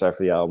 except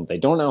for the album. They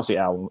don't announce the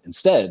album.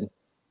 Instead,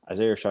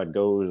 Isaiah Rashad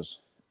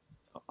goes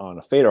on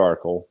a Fade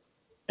article,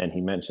 and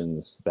he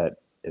mentions that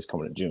it's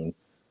coming in June.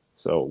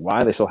 So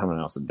why they still haven't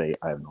announced the date,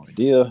 I have no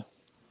idea.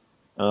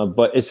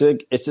 But it's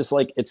just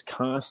like it's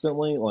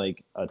constantly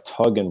like a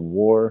tug and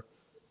war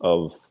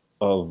of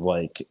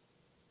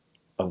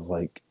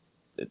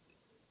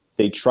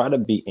they try to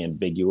be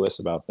ambiguous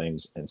about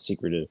things and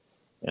secretive,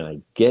 and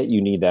I get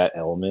you need that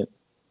element,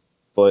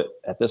 but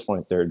at this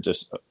point they're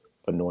just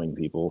annoying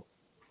people.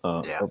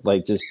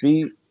 Like just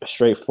be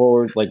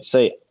straightforward. Like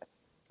say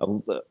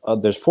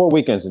there's 4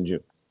 weekends in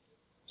June,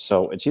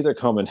 so it's either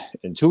coming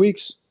in 2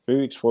 weeks, 3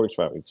 weeks, 4 weeks,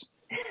 5 weeks,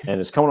 and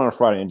it's coming on a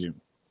Friday in June.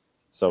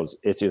 So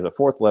it's either the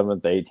 4th,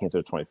 11th, the 18th,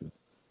 or the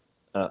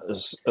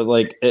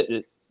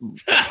 25th. He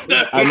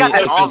got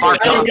that all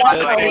marked up. He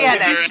had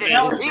that shit.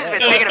 He's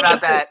been thinking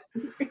about that.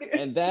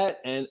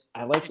 And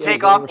I like. Did you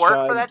take off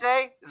work for that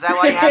day? Is that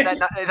why you had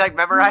that like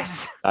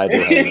memorized? I do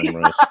have it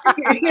memorized.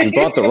 You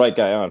brought the right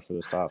guy on for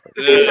this topic.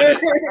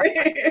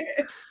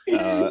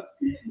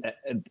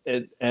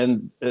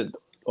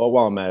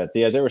 While I'm at it,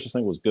 the Isaiah Rashad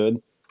thing was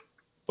good,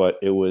 but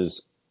it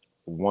was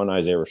one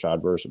Isaiah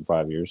Rashad verse in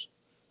 5 years,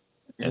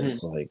 and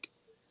it's like,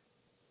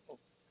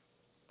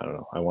 I don't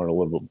know. I wanted a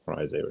little bit more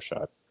Isaiah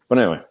Rashad, but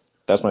anyway,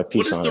 that's my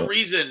piece on it. What is the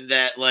reason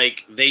that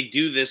like they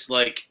do this?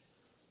 Like,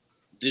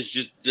 there's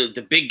just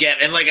the big gap,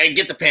 and like I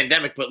get the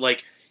pandemic, but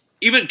like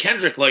even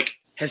Kendrick like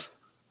has.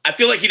 I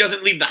feel like he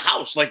doesn't leave the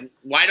house. Like,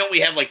 why don't we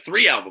have like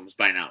 3 albums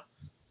by now?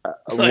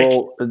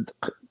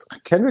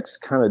 Kendrick's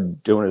kind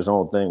of doing his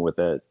own thing with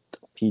that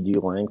PG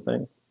Lang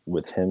thing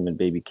with him and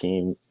Baby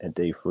Keem and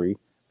Dave Free.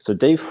 So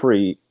Dave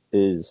Free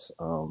is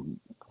one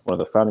of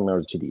the founding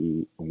members of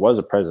TDE, was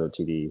a president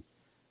of TDE,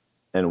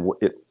 and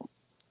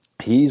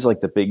he's like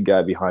the big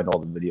guy behind all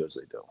the videos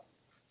they do,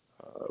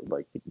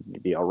 like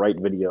the Alright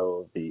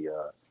video, the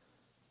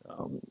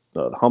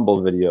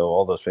Humble video,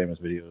 all those famous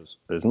videos.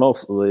 There's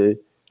mostly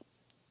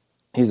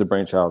he's the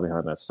brainchild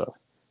behind that stuff.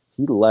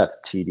 He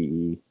left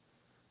TDE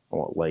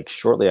like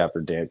shortly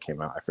after Damn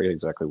came out. I forget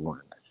exactly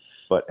when,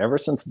 but ever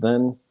since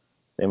then,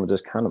 they were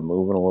just kind of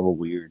moving a little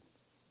weird.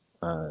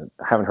 I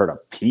haven't heard a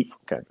peep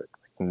from Kendrick.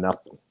 Like,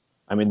 nothing.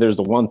 I mean, there's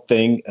the one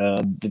thing.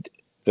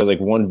 There's like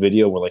one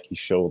video where like he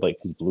showed like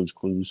his Blue's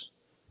Clues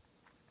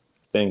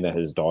thing that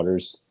his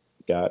daughters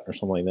got or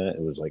something like that.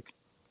 It was like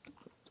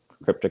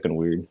cryptic and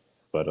weird.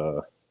 But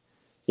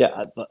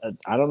yeah,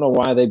 I don't know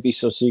why they'd be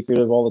so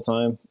secretive all the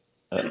time.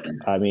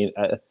 I mean,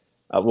 I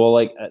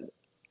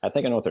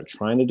think I know what they're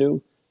trying to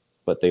do,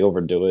 but they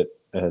overdo it,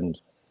 and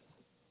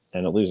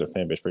it leaves their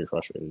fan base pretty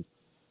frustrated.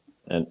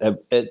 And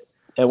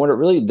what it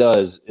really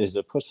does is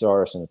it puts the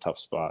artist in a tough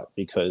spot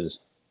because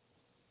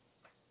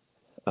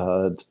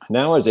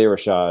now Isaiah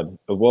Rashad.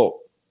 Well,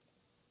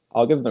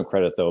 I'll give them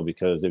credit though,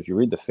 because if you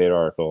read the Fade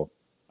article,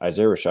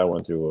 Isaiah Rashad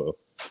went through a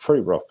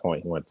pretty rough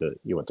point. He went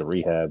to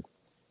rehab.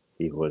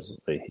 He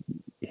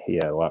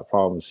had a lot of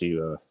problems. He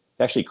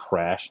actually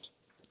crashed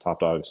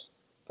Top Dog's.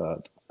 I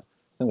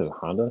think it was a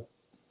Honda.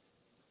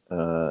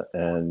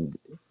 And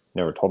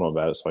never told him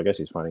about it, so I guess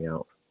he's finding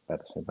out at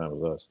the same time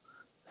as us.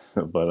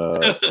 But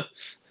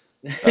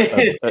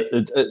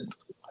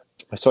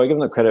so I give them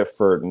the credit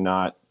for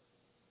not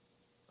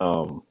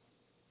for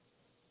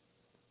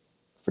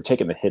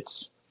taking the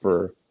hits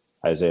for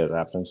Isaiah's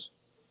absence.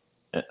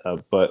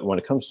 But when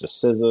it comes to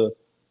SZA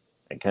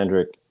and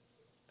Kendrick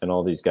and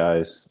all these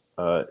guys,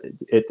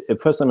 it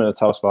puts them in a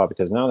tough spot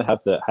because now they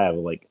have to have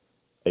like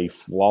a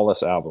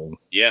flawless album.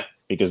 Yeah.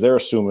 Because they're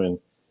assuming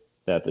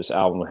that this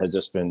album has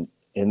just been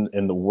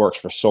in the works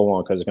for so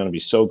long because it's going to be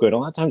so good. A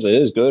lot of times it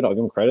is good. I'll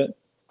give them credit.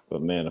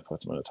 But, man, it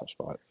puts them in a tough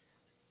spot.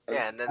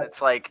 Yeah, and then it's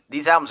like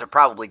these albums are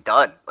probably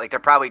done. Like, they're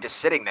probably just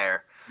sitting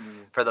there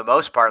for the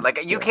most part.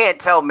 Like, you can't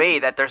tell me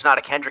that there's not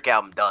a Kendrick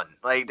album done.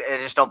 Like, I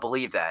just don't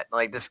believe that.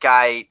 Like, this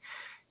guy,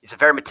 he's a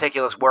very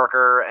meticulous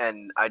worker,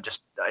 and I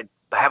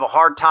have a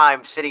hard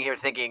time sitting here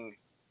thinking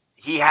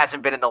he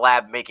hasn't been in the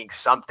lab making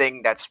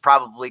something that's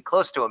probably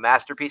close to a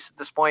masterpiece at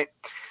this point.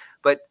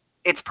 But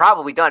it's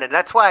probably done, and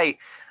that's why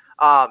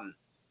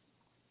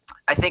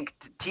I think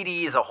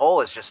TDE as a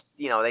whole is just,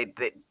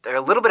 they're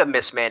a little bit of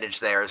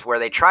mismanaged there, is where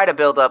they try to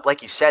build up,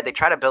 like you said, they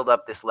try to build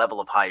up this level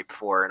of hype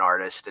for an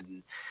artist,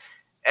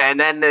 and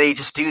then they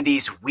just do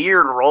these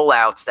weird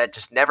rollouts that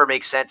just never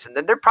make sense. And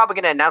then they're probably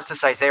going to announce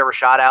this Isaiah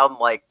Rashad album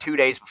like 2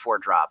 days before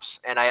it drops.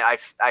 And I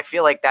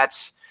feel like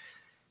that's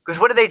because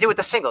what did they do with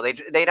the single?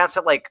 They announced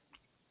it like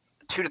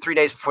 2 to 3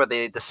 days before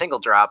the single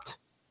dropped.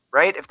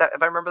 Right, if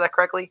I remember that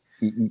correctly.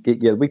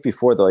 Yeah, the week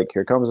before, they're like,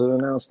 here comes an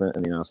announcement,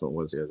 and the announcement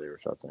was the Isaiah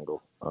Rashad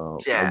single.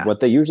 What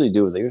they usually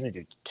do is they usually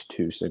do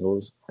 2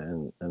 singles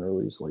and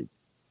release like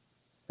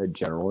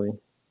generally.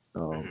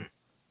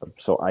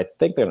 So I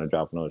think they're gonna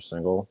drop another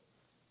single,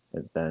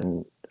 and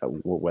then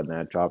when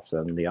that drops,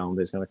 then the album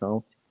is gonna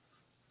come.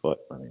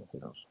 But I mean, who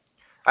knows?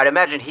 I'd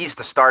imagine he's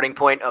the starting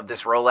point of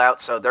this rollout,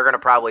 so they're gonna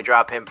probably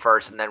drop him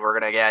first, and then we're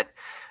gonna get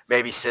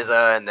maybe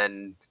SZA and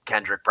then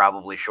Kendrick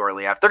probably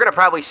shortly after. They're going to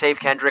probably save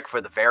Kendrick for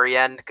the very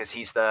end because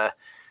he's the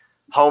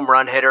home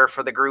run hitter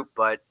for the group.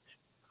 But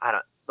I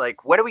don't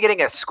like. When are we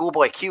getting a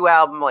Schoolboy Q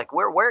album? Like,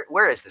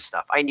 where is this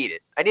stuff? I need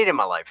it. I need it in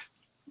my life.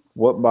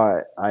 What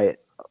my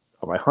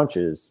hunch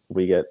is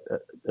we get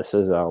a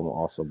SZA album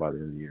also by the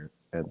end of the year,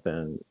 and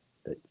then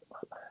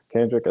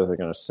Kendrick I think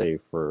going to save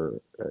for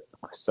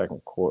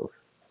second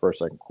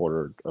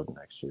quarter of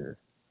next year.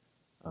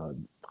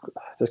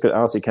 Just because I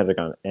don't see Kendrick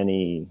on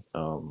any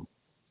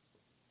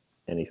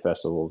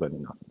festivals, any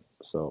nothing.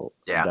 So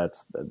yeah,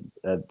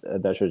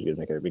 that shows you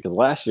good because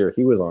last year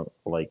he was on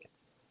like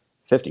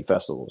 50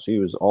 festivals. He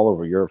was all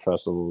over Europe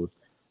festivals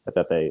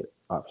that they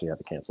obviously had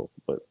to cancel,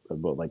 but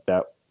like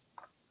that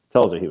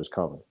tells you he was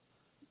coming.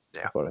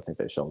 Yeah, but I think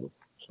they shelved him.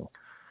 So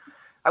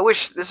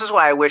this is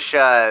why I wish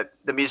the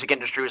music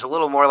industry was a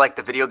little more like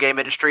the video game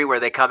industry, where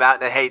they come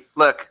out and hey,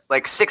 look,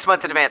 like 6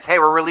 months in advance, hey,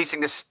 we're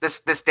releasing this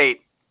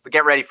date.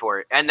 Get ready for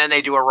it. And then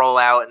they do a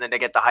rollout, and then they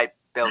get the hype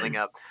building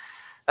up.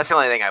 That's the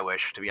only thing I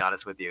wish, to be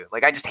honest with you.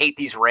 Like, I just hate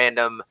these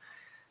random,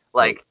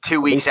 like, 2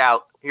 weeks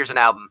out, here's an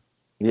album.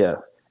 Yeah.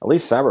 At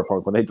least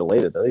Cyberpunk, when they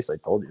delayed it, at least they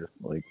told you.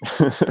 Like,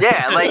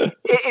 yeah, like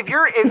if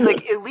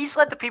at least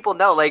let the people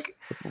know. Like,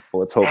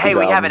 well, let's hope hey,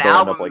 we have an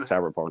album like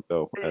Cyberpunk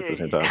though. At the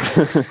same time,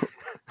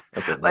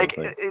 that's like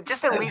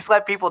just at least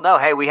let people know.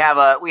 Hey, we have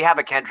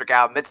a Kendrick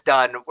album. It's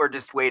done. We're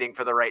just waiting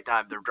for the right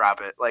time to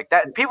drop it. Like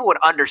that, people would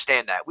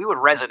understand that. We would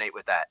resonate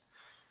with that.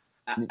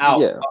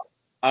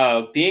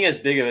 Being as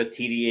big of a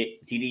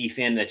TDE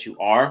fan that you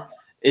are,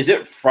 is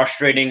it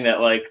frustrating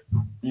that like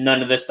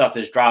none of this stuff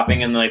is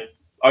dropping and like?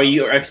 Are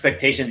your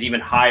expectations even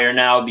higher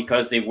now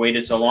because they've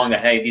waited so long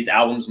that, hey, these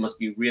albums must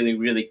be really,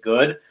 really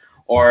good?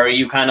 Or are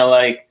you kind of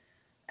like,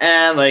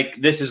 like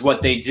this is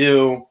what they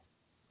do.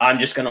 I'm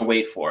just going to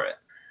wait for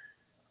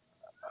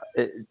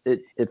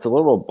it. It's a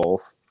little of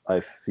both. I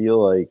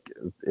feel like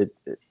it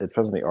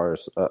depends on the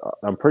artist.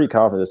 I'm pretty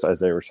confident this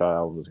Isaiah Rashad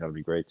album is going to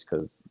be great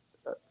because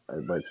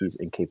like he's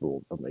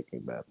incapable of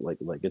making that. Like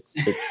it's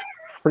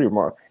pretty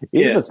remarkable.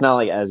 Even if it's not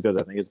like as good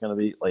as I think it's going to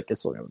be, like it's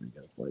still going to be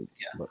good. Like,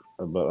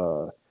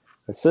 but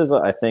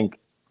SZA, I think,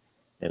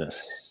 in a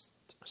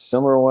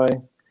similar way,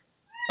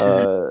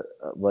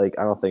 like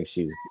I don't think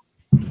she's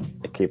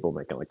capable of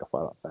making like a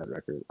flat out bad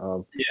record.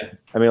 I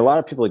mean, a lot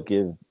of people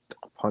give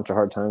Punch a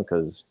hard time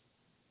because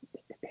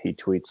he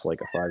tweets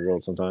like a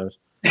 5-year-old sometimes.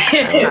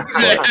 I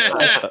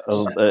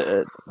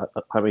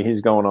mean, he's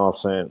going off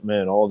saying,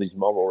 "Man, all these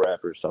mumble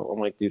rappers." So I'm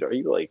like, dude, are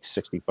you like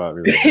 65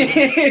 years old?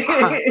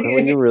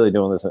 When you're really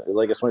doing this,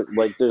 like it's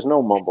like there's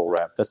no mumble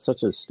rap. That's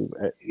such a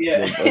stupid.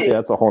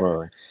 That's a whole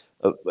other thing.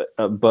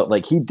 But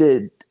like he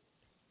did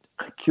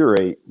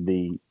curate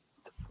the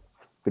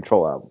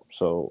Control album,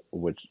 so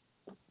which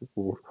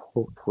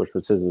with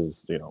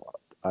SZA's,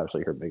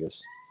 obviously her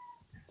biggest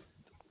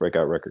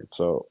breakout record.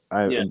 So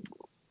they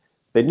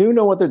do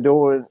know what they're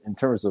doing in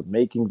terms of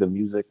making the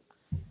music,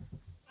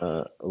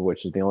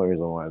 which is the only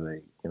reason why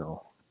they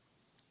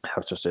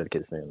have such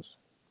dedicated fans.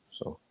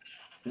 So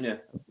now,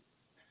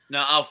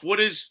 Alf, what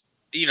is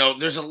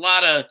there's a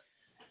lot of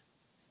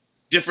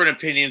different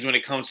opinions when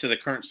it comes to the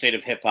current state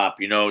of hip hop,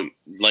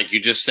 like you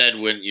just said,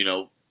 when,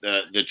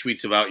 the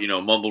tweets about,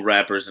 mumble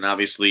rappers, and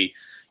obviously,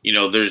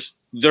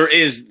 there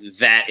is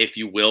that, if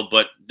you will,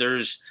 but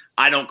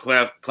I don't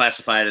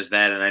classify it as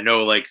that. And I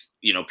know like,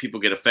 people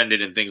get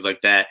offended and things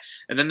like that.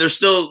 And then there's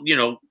still,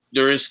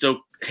 there is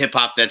still hip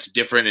hop that's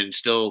different and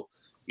still,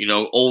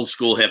 old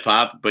school hip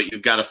hop, but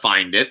you've got to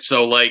find it.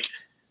 So like,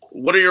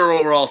 what are your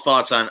overall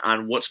thoughts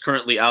on what's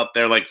currently out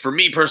there? Like for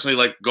me personally,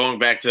 like going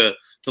back to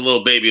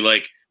Lil Baby,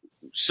 like,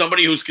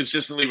 somebody who's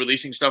consistently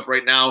releasing stuff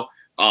right now,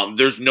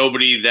 there's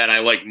nobody that I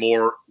like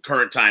more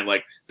current time.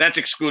 Like that's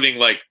excluding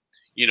like,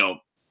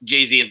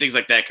 Jay-Z and things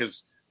like that.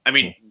 Cause I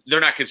mean, they're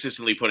not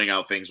consistently putting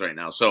out things right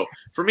now. So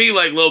for me,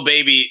 like Lil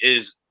Baby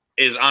is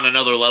on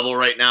another level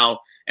right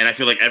now. And I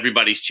feel like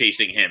everybody's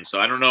chasing him.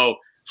 So I don't know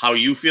how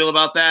you feel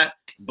about that,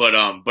 but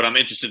I'm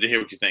interested to hear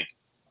what you think.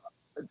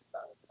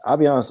 I'll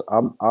be honest,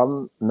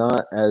 I'm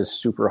not as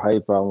super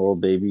hype on Lil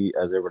Baby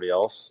as everybody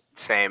else.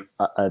 Same.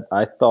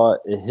 I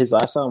thought his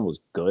last album was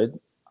good,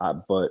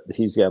 but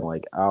he's getting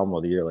like album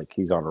of the year, like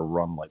he's on a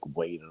run like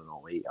Wade and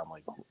 08. I'm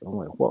like,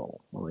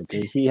 whoa. I'm like,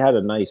 he had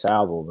a nice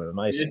album and a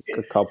nice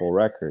couple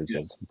records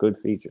and some good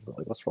features. I'm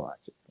like, let's relax.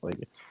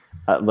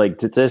 Like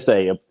to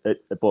say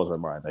it blows my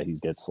mind that he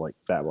gets like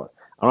that one.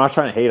 I'm not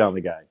trying to hate on the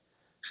guy,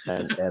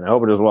 and I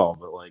hope it does well,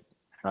 but like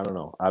I don't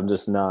know, I'm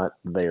just not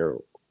there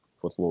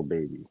with Lil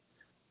Baby.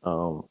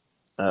 But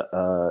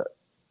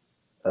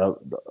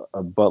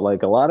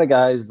like a lot of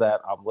guys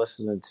that I'm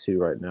listening to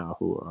right now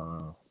who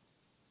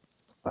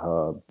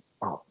oh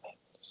man,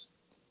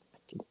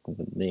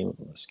 the name of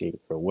them escape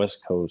for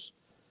West Coast.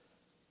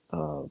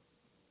 Oh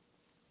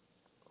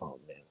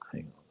man,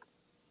 hang on.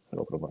 I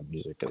open up my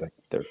music because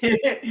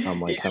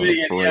I'm like kind of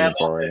brain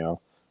far right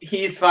now.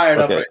 He's fired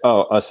up. Right.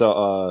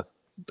 So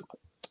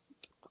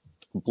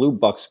Blue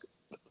Bucks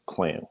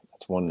Clan.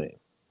 That's one name.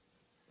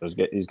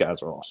 These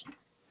guys are awesome.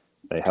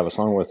 They have a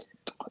song with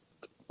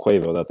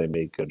Quavo that they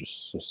made good,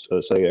 so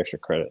get extra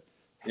credit.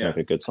 Make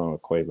a good song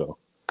with Quavo.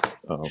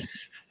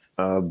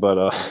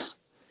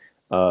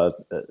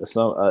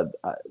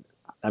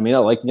 I mean, I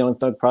like the Young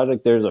Thug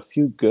project. There's a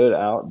few good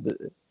out.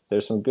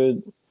 There's some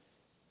good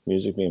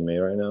music being made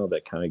right now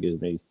that kind of gives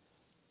me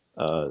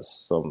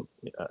some.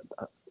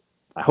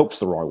 I hope it's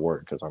the wrong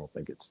word because I don't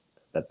think it's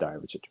that dire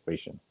of a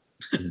situation.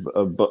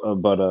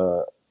 but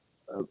a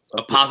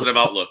positive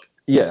outlook.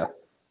 Yeah.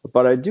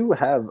 But I do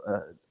have,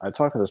 I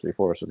talked about this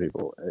before with some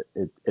people.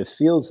 It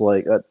feels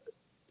like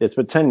it's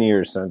been 10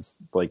 years since,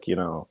 like,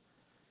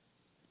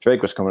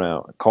 Drake was coming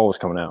out, Cole was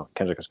coming out,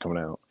 Kendrick was coming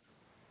out.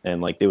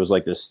 And, like, there was,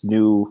 like, this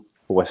new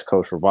West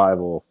Coast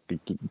revival. You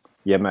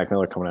had Mac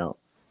Miller coming out.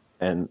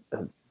 And,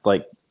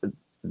 like,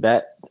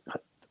 that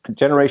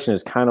generation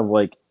is kind of,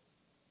 like,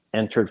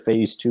 entered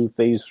phase 2,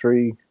 phase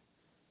 3.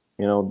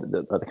 They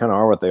kind of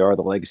are what they are.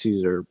 The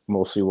legacies are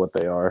mostly what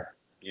they are.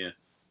 Yeah.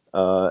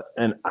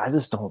 And I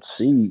just don't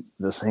see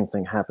the same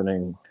thing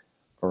happening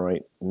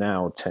right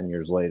now, 10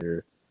 years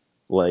later,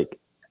 like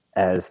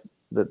as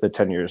the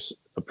 10 years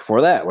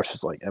before that, which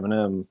is like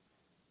Eminem,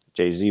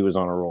 Jay-Z was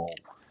on a roll,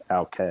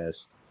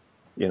 Outkast,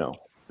 you know,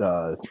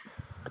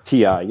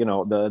 T.I., you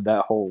know,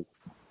 that whole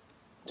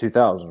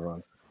 2000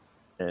 run.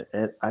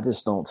 And I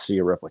just don't see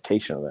a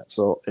replication of that.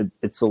 So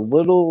it's a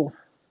little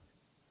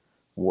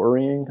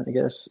worrying, I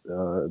guess,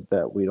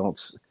 that we don't.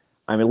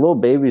 I mean, Lil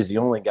Baby's the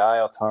only guy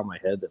off the top of my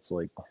head that's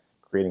like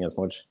creating as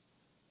much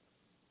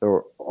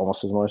or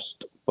almost as much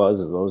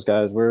buzz as those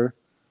guys were.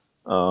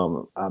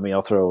 I mean,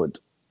 I'll throw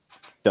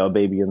Dub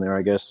Baby in there,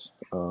 I guess.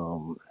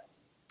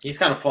 He's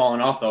kind of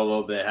fallen off though a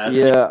little bit,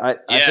 hasn't Yeah,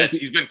 he? I think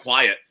he's been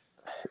quiet.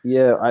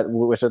 Yeah,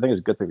 which I think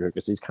is good to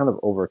because he's kind of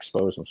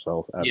overexposed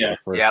himself after the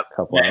first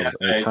couple albums.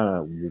 And he kind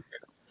of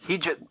he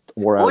just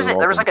wore out. What was it?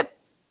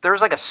 There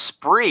was like a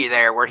spree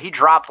there where he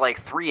dropped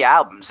like 3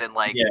 albums in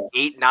like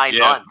 8-9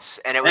 months,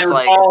 and it was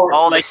like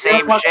all the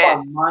same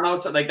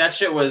shit. Like that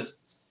shit was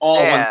all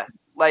one.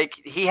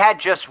 Like he had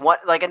just one,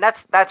 like, and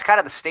that's kind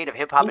of the state of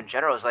hip hop in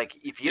general. Is like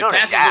if you don't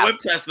passes adapt, the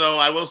whip test, though.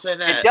 I will say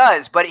that it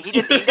does, but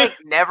he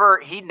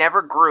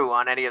never grew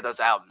on any of those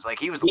albums. Like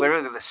he was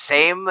literally the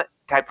same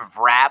type of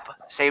rap,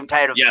 same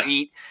type of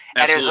beat,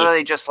 and it was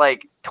literally just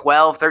like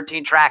 12,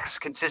 13 tracks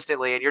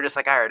consistently, and you're just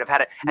like, all right, I've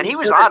had it. And he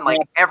was on like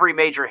every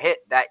major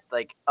hit that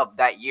like of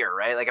that year,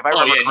 right? Like if I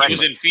remember correctly, he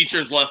was in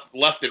features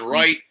left and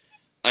right.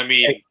 I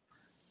mean,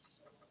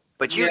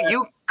 but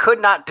you could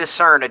not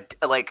discern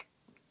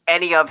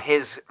any of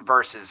his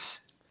verses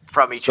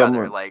from each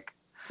other. Like,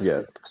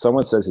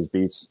 someone says his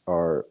beats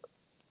are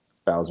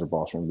Bowser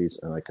Bossman beats,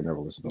 and I could never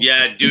listen to them.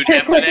 Yeah, dude.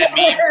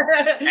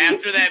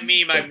 After that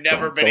meme, I've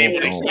never been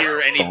able to hear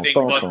anything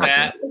but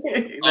that.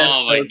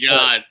 Oh my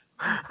god,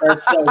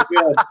 that's so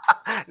good.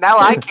 Now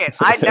I can't.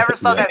 I never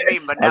saw that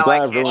meme, but now I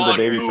can't. I've ruined the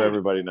baby for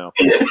everybody now.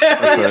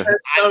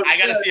 I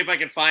gotta see if I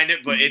can find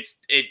it, but it's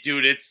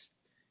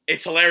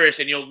hilarious,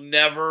 and you'll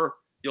never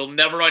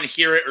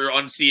unhear it or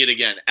unsee it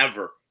again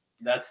ever.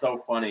 That's so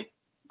funny.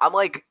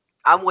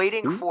 I'm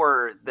waiting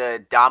for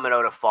the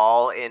domino to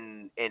fall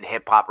in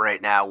hip hop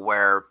right now,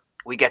 where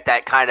we get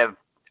that kind of.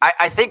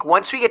 I think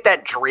once we get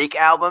that Drake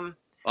album,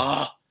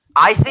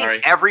 I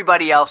think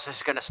everybody else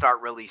is going to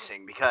start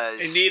releasing because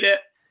they need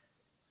it.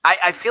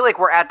 I feel like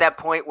we're at that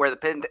point where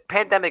the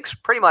pandemic's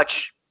pretty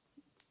much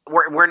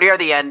we're near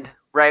the end,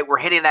 right? We're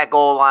hitting that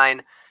goal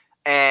line,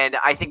 and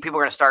I think people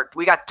are going to start.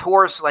 We got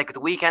tours like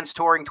the Weeknd's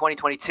touring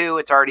 2022.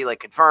 It's already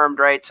like confirmed,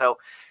 right? So.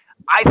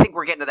 I think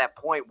we're getting to that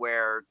point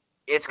where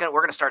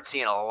we're gonna start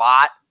seeing a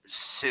lot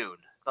soon.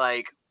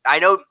 Like I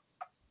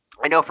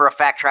know for a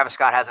fact Travis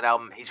Scott has an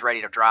album he's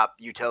ready to drop,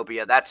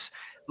 Utopia. That's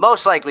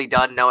most likely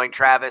done, knowing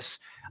Travis.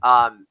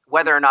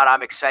 Whether or not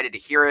I'm excited to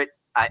hear it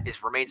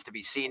remains to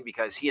be seen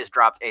because he has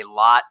dropped a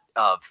lot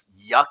of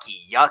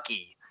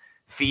yucky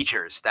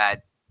features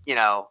that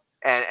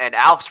and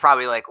Alf's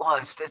probably like, well,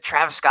 is the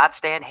Travis Scott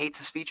stan hates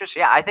his features?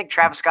 Yeah, I think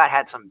Travis Scott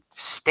had some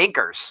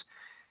stinkers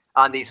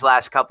on these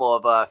last couple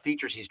of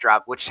features he's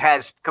dropped, which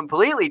has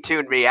completely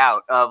tuned me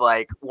out of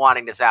like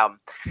wanting this album.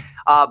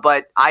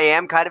 But I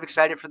am kind of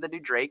excited for the new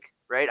Drake,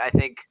 right? I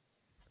think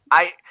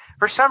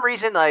for some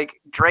reason,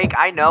 like Drake,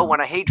 I know when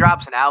he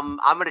drops an album,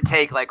 I'm going to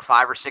take like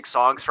 5 or 6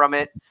 songs from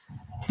it,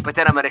 but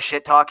then I'm going to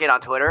shit talk it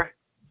on Twitter.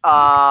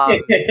 Wow,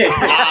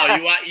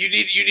 you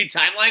need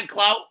timeline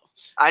clout?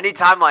 I need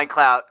timeline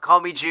clout. Call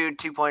me Jude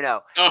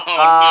 2.0.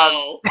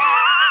 Oh,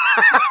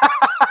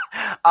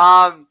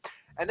 no.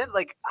 And then,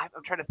 like, I'm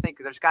trying to think.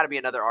 There's got to be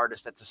another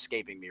artist that's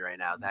escaping me right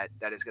now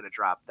that is going to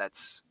drop.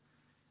 That's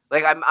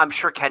like I'm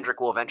sure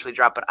Kendrick will eventually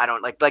drop, but I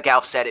don't like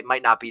Alf said, it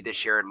might not be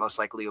this year, and most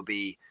likely will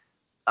be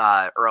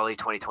early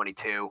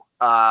 2022.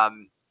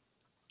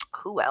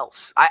 Who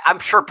else? I'm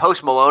sure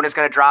Post Malone is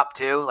going to drop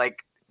too. Like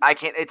I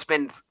can't. It's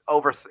been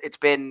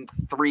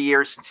 3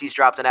 years since he's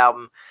dropped an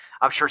album.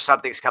 I'm sure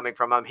something's coming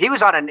from him. He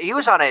was on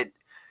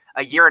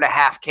a year and a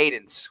half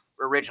cadence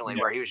originally,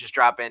 where he was just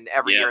dropping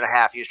every year and a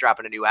half. He was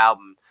dropping a new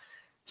album.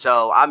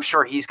 So I'm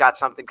sure he's got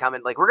something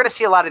coming. Like we're going to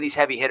see a lot of these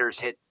heavy hitters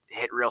hit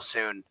real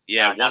soon.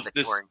 Yeah,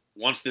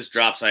 once this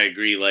drops, I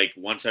agree. Like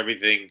once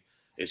everything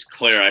is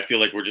clear, I feel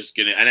like we're just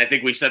gonna. And I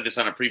think we said this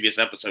on a previous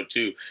episode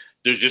too.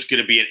 There's just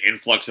going to be an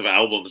influx of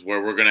albums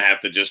where we're going to have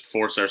to just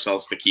force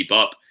ourselves to keep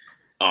up.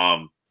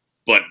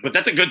 But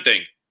that's a good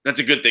thing. That's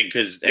a good thing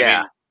because I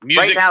mean,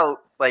 music right now,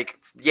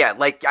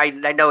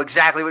 I know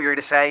exactly what you're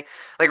going to say.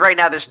 Like right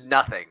now, there's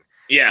nothing.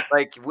 Yeah.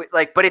 But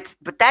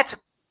that's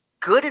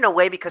good in a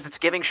way because it's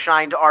giving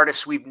shine to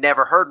artists we've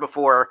never heard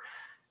before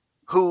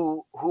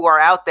who are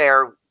out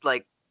there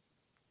like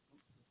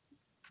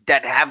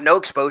that have no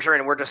exposure,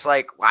 and we're just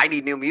like, well, I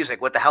need new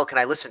music. What the hell can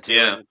I listen to?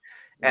 Yeah.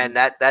 And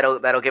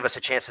that'll give us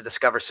a chance to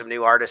discover some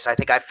new artists. I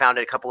think I found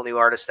a couple of new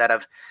artists that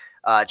have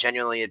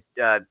genuinely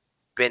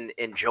been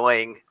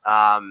enjoying.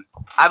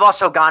 I've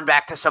also gone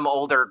back to some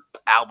older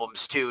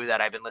albums too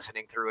that I've been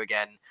listening through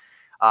again.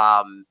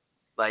 And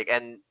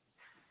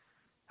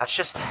that's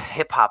just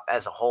hip hop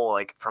as a whole,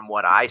 like from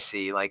what I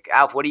see. Like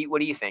Alf, what are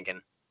you thinking?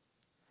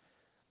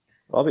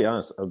 I'll be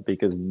honest,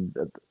 because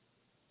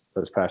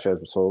this past year has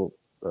been so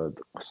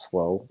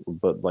slow,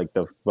 but when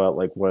the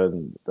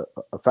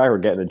fact we're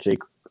getting a J.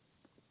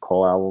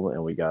 Cole album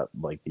and we got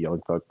like the Young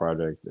Thug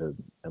Project and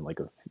like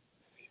a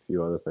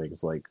few other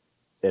things, like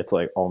it's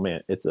like, oh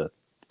man, it's a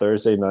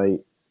Thursday night.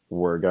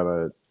 We're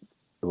gonna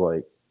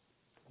like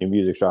new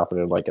music shopping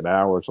in like an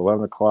hour. It's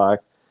 11 o'clock.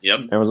 Yep.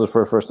 And it was the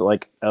first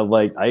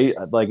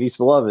I used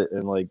to love it,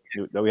 and like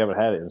we haven't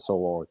had it in so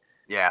long.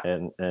 Yeah.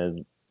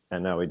 And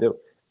now we do.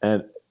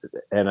 And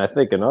I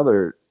think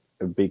another,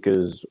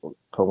 because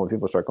when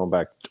people start going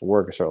back to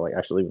work and start like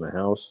actually leaving the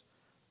house,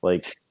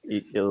 like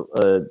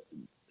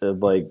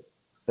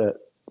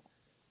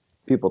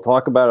people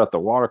talk about it at the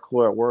water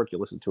cooler at work. You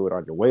listen to it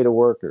on your way to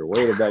work or your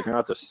way to back. You're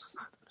not just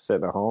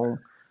sitting at home.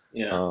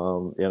 Yeah.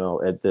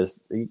 At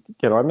this,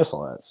 I miss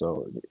all that.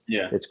 So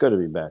yeah, it's good to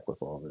be back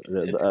with all of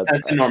it. It's a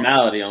sense of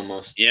normality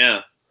almost.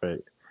 Yeah.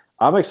 Right.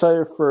 I'm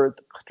excited for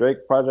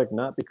Drake project,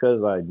 not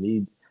because I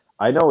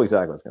know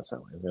exactly what it's going to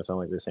sound like. It's going to sound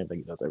like the same thing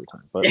he does every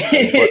time.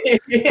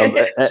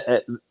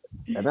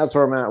 And that's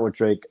where I'm at with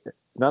Drake.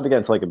 Not to get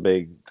into like a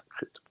big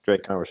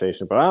Drake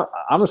conversation, but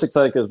I'm just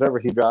excited because whenever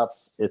he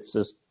drops, it's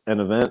just an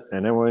event,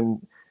 and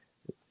everyone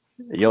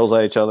yells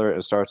at each other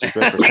and starts a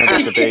Drake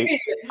percentage debate.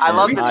 I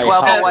love the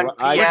 12:01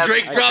 p.m. When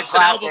Drake drops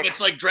an album,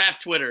 it's like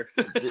draft Twitter.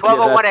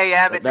 12:01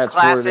 a.m. It's a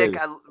classic.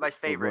 My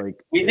favorite.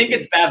 Like, we think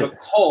it's bad with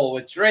Cole.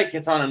 With Drake,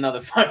 it's on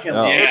another fucking.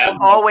 Oh. Yeah. It's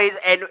always,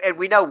 and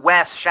we know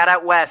Wes. Shout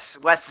out Wes.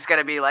 Wes is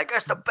gonna be like,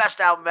 "It's the best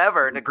album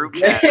ever" in the group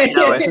chat.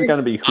 Wes is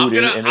gonna be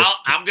hooting.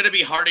 I'm gonna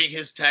be hearting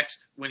his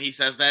text when he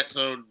says that,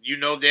 so you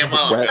know damn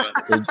well.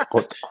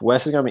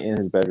 Wes is gonna be in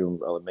his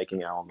bedroom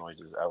making owl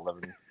noises at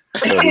 11.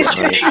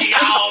 Making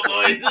owl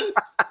noises.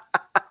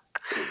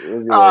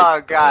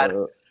 Oh God.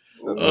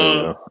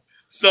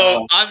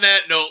 So on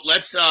that note,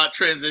 let's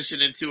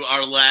transition into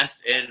our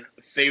last and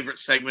favorite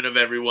segment of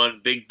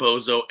everyone, Big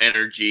Bozo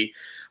Energy.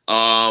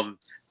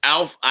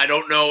 Alf, I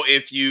don't know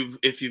if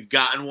you've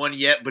gotten one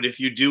yet, but if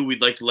you do,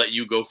 we'd like to let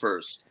you go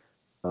first.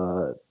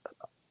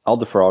 I'll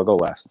defer. I'll go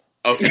last.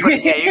 Okay.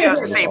 Yeah, you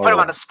guys say put him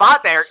on the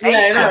spot there.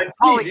 Yeah, no,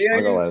 Paulie,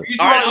 I'll go last. you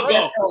All right, I'll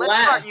let's go.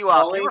 Let's start you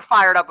up. You were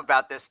fired up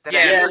about this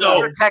today. Yeah, so-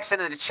 you were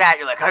texting in the chat.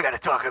 You're like, I got to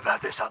talk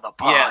about this on the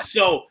pod. Yeah,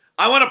 so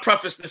I want to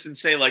preface this and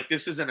say, like,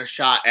 this isn't a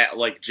shot at,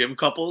 like, gym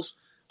couples,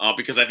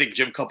 because I think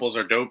gym couples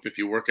are dope if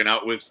you're working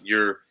out with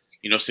your,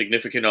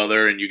 significant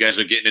other and you guys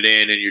are getting it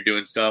in and you're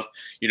doing stuff.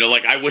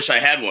 Like, I wish I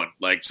had one.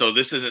 Like, so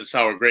this isn't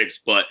sour grapes,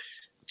 but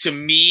to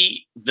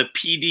me, the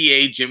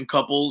PDA gym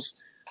couples,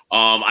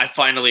 I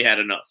finally had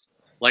enough.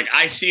 Like,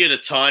 I see it a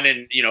ton,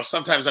 and,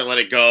 sometimes I let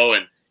it go,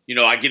 and,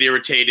 I get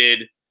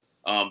irritated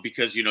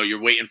because, you're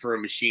waiting for a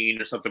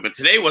machine or something. But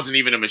today wasn't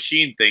even a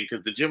machine thing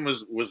because the gym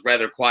was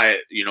rather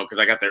quiet, because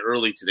I got there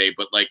early today.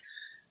 But,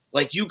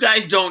 like you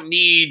guys don't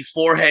need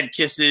forehead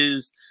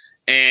kisses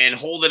and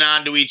holding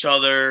on to each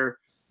other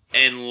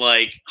and,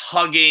 like,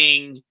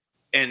 hugging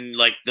and,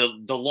 like, the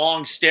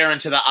long stare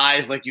into the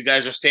eyes like you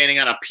guys are standing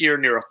on a pier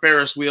near a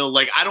Ferris wheel.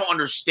 Like, I don't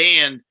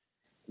understand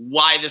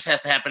why this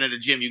has to happen at a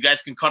gym. You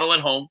guys can cuddle at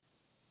home.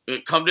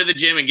 Come to the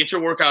gym and get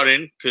your workout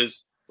in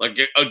because, like,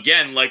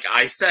 again, like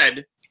I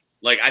said,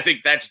 like, I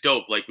think that's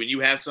dope. Like, when you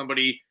have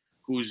somebody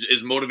who's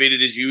as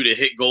motivated as you to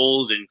hit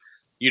goals and,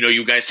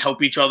 you guys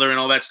help each other and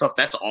all that stuff,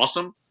 that's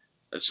awesome.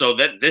 So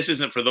that this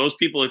isn't for those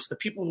people. It's the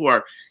people who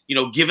are,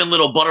 giving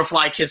little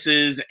butterfly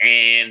kisses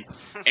and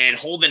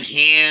holding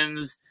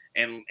hands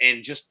and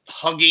just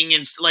hugging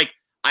and like,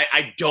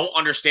 I don't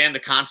understand the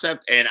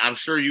concept. And I'm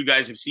sure you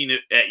guys have seen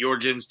it at your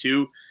gyms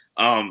too.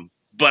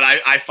 But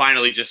I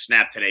finally just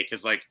snapped today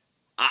because, like,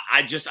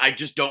 I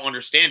just don't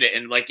understand it.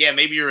 And, like, yeah,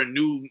 maybe you're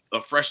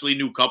a freshly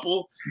new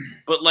couple,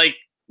 but like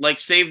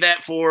save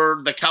that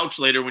for the couch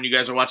later when you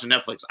guys are watching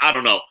Netflix. I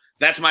don't know.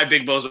 That's my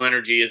Big Bozo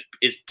Energy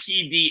is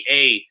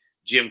PDA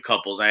gym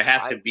couples. I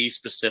have to be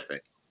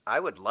specific. I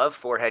would love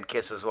forehead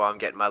kisses while I'm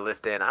getting my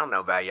lift in. I don't know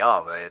about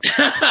y'all, but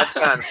that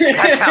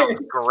sounds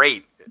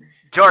great.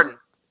 Jordan,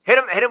 hit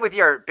him with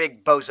your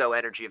Big Bozo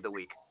Energy of the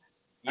week.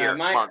 I'm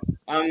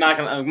not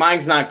gonna.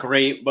 Mine's not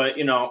great, but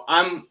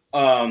I'm.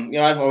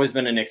 I've always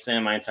been a Knicks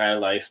fan my entire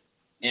life,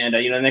 and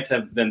the Knicks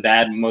have been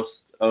bad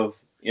most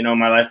of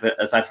my life,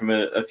 aside from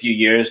a few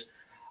years.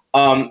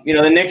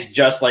 The Knicks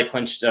just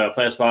clinched a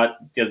playoff spot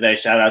the other day.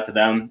 Shout out to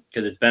them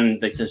because it's been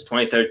since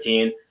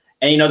 2013,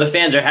 and the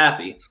fans are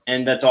happy,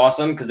 and that's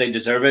awesome because they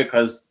deserve it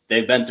because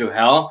they've been through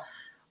hell.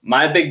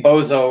 My Big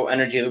Bozo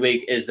Energy of the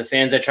week is the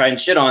fans that try and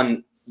shit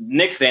on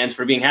Knicks fans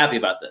for being happy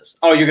about this.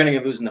 Oh, you're going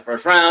to lose in the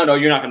first round. Oh,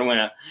 you're not going to win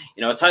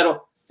a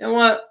title. You know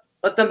what?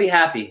 Let them be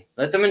happy.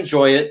 Let them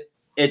enjoy it.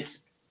 It's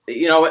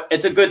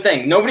it's a good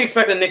thing. Nobody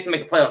expected the Knicks to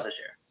make the playoffs this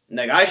year.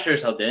 Like, I sure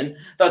as hell didn't.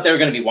 Thought they were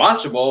going to be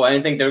watchable. I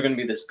didn't think they were going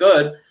to be this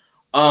good.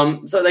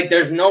 So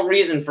there's no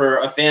reason for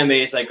a fan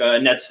base like a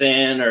Nets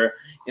fan or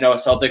a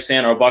Celtics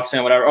fan or a Bucks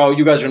fan, whatever. Oh,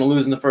 you guys are going to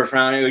lose in the first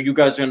round. Or you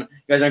guys aren't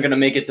going to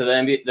make it to the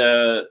NBA,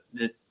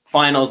 the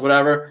finals,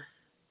 whatever.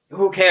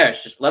 Who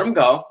cares? Just let them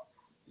go.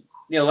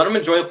 Let them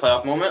enjoy the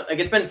playoff moment. Like,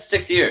 it's been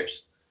 6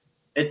 years.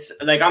 It's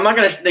like, I'm not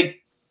going to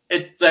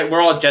 – we're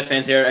all Jets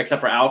fans here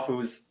except for Alf,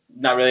 who's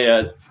not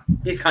really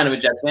he's kind of a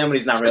Jets fan, but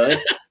he's not really.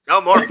 No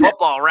more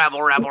football.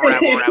 Rabble.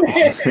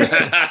 This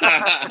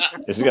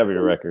has got to be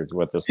the record.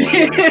 What this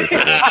line is.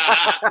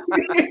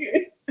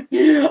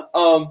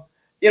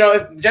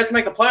 If Jets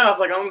make the playoffs,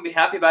 like I'm gonna be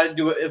happy about it.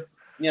 Do it if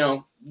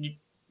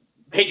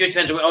Patriots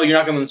fans are, you're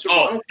not gonna win the Super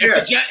Bowl. I don't care.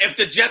 If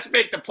the Jets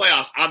make the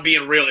playoffs, I'm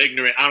being real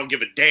ignorant. I don't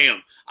give a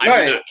damn.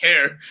 I do not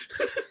care.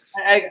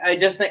 I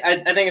just think I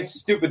think it's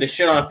stupid to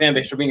shit on a fan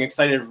base for being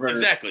excited for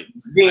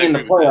being in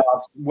the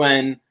playoffs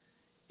when,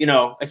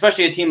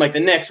 especially a team like the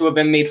Knicks who have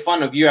been made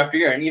fun of year after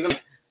year, and even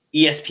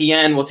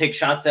ESPN will take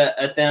shots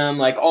at them,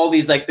 like all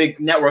these like big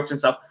networks and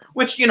stuff.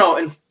 Which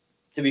and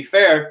to be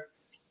fair,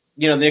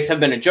 the Knicks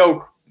have been a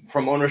joke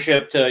from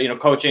ownership to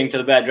coaching to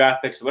the bad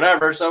draft picks or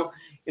whatever. So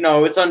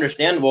it's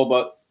understandable.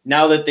 But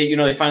now that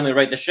they finally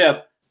right the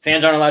ship,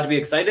 fans aren't allowed to be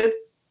excited.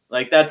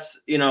 Like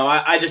that's,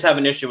 I just have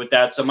an issue with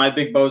that. So my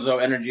big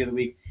bozo energy of the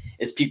week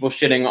is people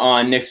shitting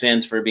on Knicks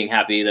fans for being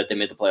happy that they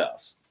made the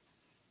playoffs.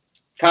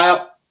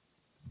 Kyle?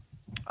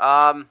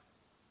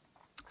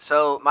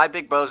 So my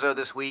big bozo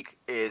this week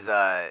is,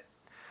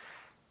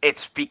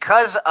 it's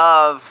because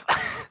of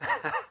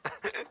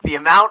the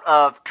amount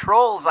of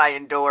trolls I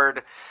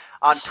endured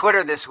on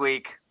Twitter this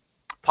week.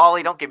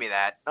 Paulie, don't give me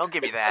that. Don't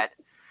give me that.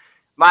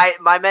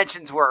 My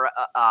mentions were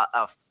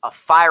a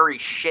fiery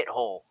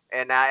shithole.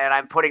 And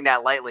I'm putting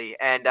that lightly.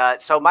 And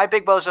so my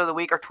big bozo of the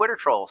week are Twitter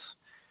trolls.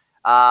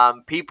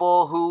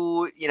 People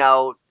who,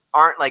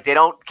 aren't like, they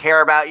don't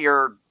care about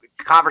your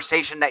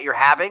conversation that you're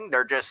having.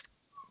 They're just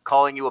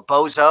calling you a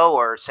bozo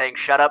or saying,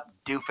 shut up,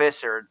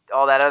 doofus, or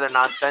all that other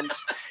nonsense.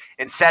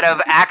 Instead of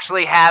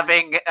actually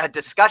having a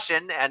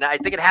discussion. And I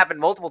think it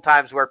happened multiple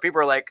times where people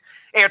were like,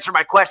 answer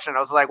my question. I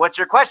was like, what's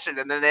your question?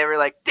 And then they were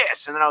like,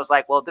 this. And then I was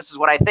like, well, this is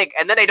what I think.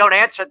 And then they don't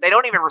answer. They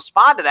don't even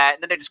respond to that.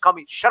 And then they just call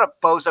me, shut up,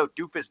 bozo,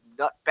 doofus,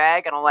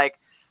 nutbag. And I'm like,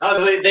 oh,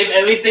 at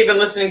least they've been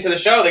listening to the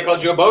show. They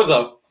called you a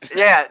bozo.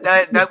 Yeah.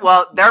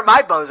 Well, they're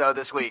my bozo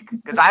this week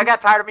because I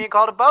got tired of being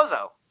called a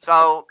bozo.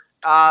 So,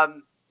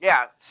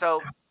 yeah.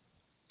 So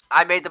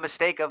I made the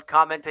mistake of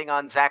commenting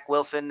on Zach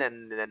Wilson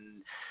and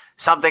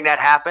something that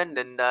happened,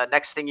 and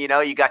next thing you know,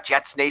 you got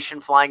Jets Nation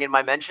flying in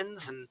my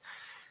mentions, and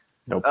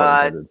no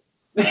pun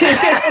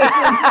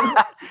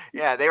intended.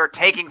 Yeah, they were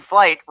taking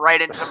flight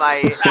right into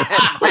my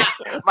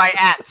my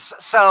ats.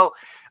 So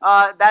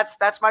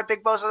that's my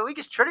big bozo of the week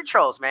is Twitter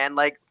trolls, man.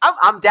 Like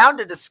I'm down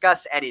to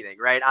discuss anything,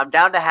 right? I'm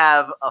down to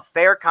have a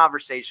fair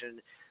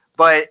conversation,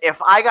 but if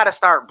I got to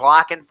start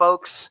blocking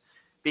folks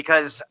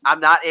because I'm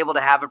not able to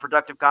have a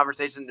productive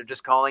conversation, they're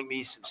just calling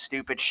me some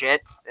stupid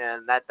shit,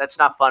 and that's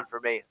not fun for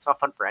me. It's not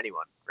fun for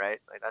anyone, right?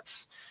 Like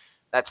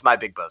that's my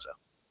big bozo.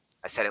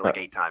 I said it like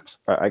 8 times.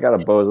 I got a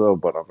bozo,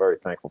 but I'm very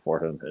thankful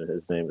for him.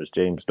 His name is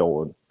James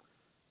Dolan.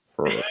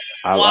 I don't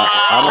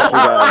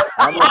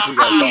know if you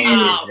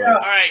guys know. All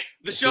right,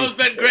 the show's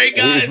been great,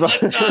 guys.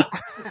 Let's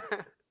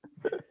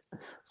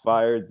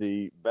fired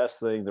the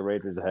best thing the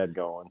Raiders had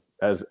going.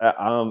 As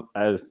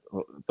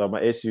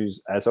my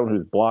issues as someone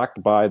who's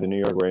blocked by the New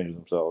York Rangers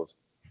themselves,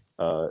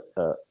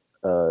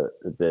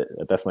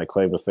 that's my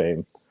claim to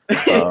fame.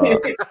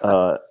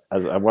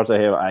 Once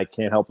I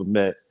can't help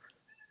admit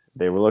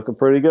they were looking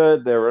pretty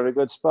good. They were in a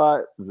good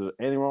spot. Is there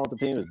anything wrong with the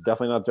team? It's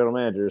definitely not general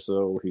manager.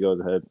 So he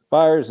goes ahead,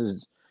 fires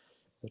his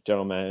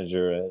general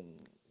manager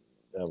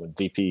and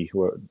VP,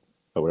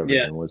 whatever his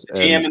name was,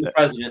 GM and the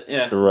president.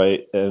 Yeah,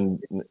 right.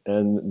 And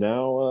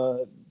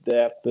now they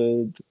have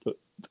to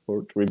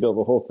rebuild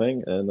the whole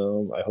thing,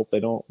 and I hope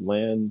they don't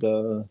land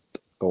go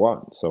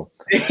on. So,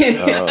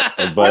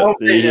 but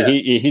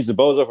he's a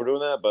bozo for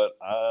doing that. But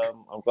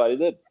I'm glad he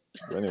did.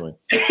 Anyway,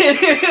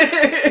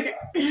 I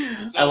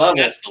love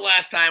it. That's the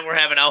last time we're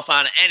having Alf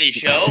on any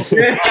show.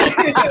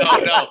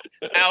 No,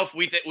 Alf,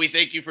 we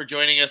thank you for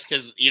joining us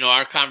because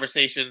our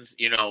conversations,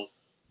 in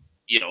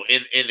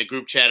the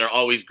group chat are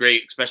always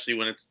great, especially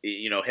when it's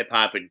hip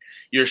hop and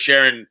you're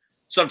sharing.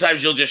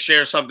 Sometimes you'll just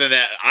share something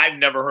that I've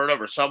never heard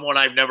of or someone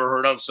I've never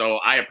heard of. So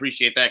I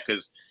appreciate that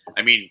because,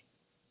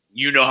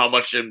 how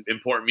much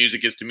important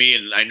music is to me,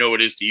 and I know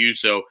it is to you.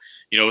 So,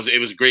 it was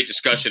a great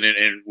discussion,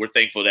 and we're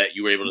thankful that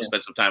you were able to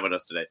spend some time with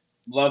us today.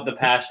 Love the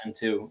passion,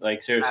 too.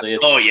 Like, seriously.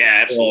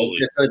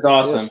 Absolutely. It's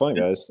awesome. It's fun,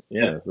 guys.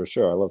 Yeah, for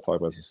sure. I love talking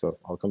about this stuff.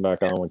 I'll come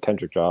back on when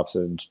Kendrick drops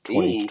in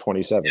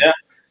 2027. Yeah.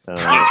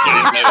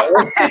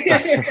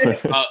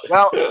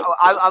 Well,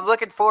 I'm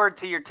looking forward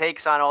to your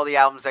takes on all the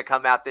albums that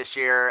come out this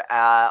year.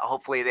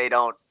 Hopefully they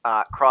don't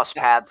cross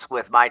paths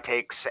with my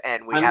takes,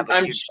 and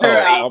I'm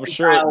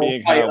sure me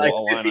and Kyle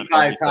will align on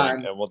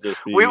everything, and we'll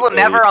just be. We will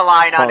never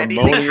align on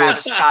anything,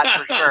 Travis Scott,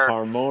 for sure.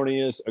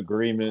 Harmonious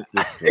agreement.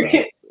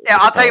 Yeah,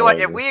 I'll tell you what.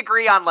 If we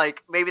agree on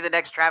maybe the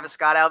next Travis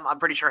Scott album, I'm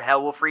pretty sure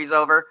hell will freeze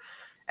over,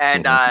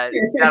 and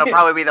that'll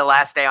probably be the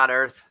last day on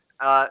Earth.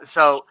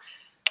 So.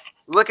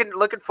 Looking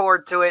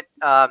forward to it,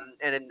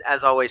 and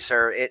as always,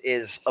 sir, it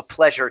is a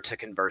pleasure to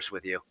converse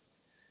with you.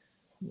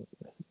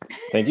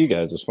 Thank you,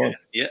 guys. It was fun.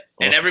 Yeah. Awesome.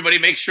 And everybody,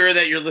 make sure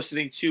that you're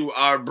listening to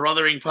our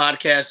Brothering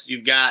podcast.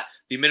 You've got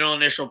the Middle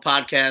Initial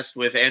podcast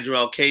with Andrew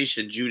L. Case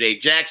and Jude A.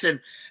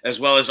 Jackson, as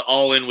well as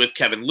All In with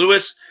Kevin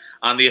Lewis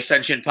on the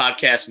Ascension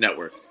Podcast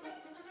Network.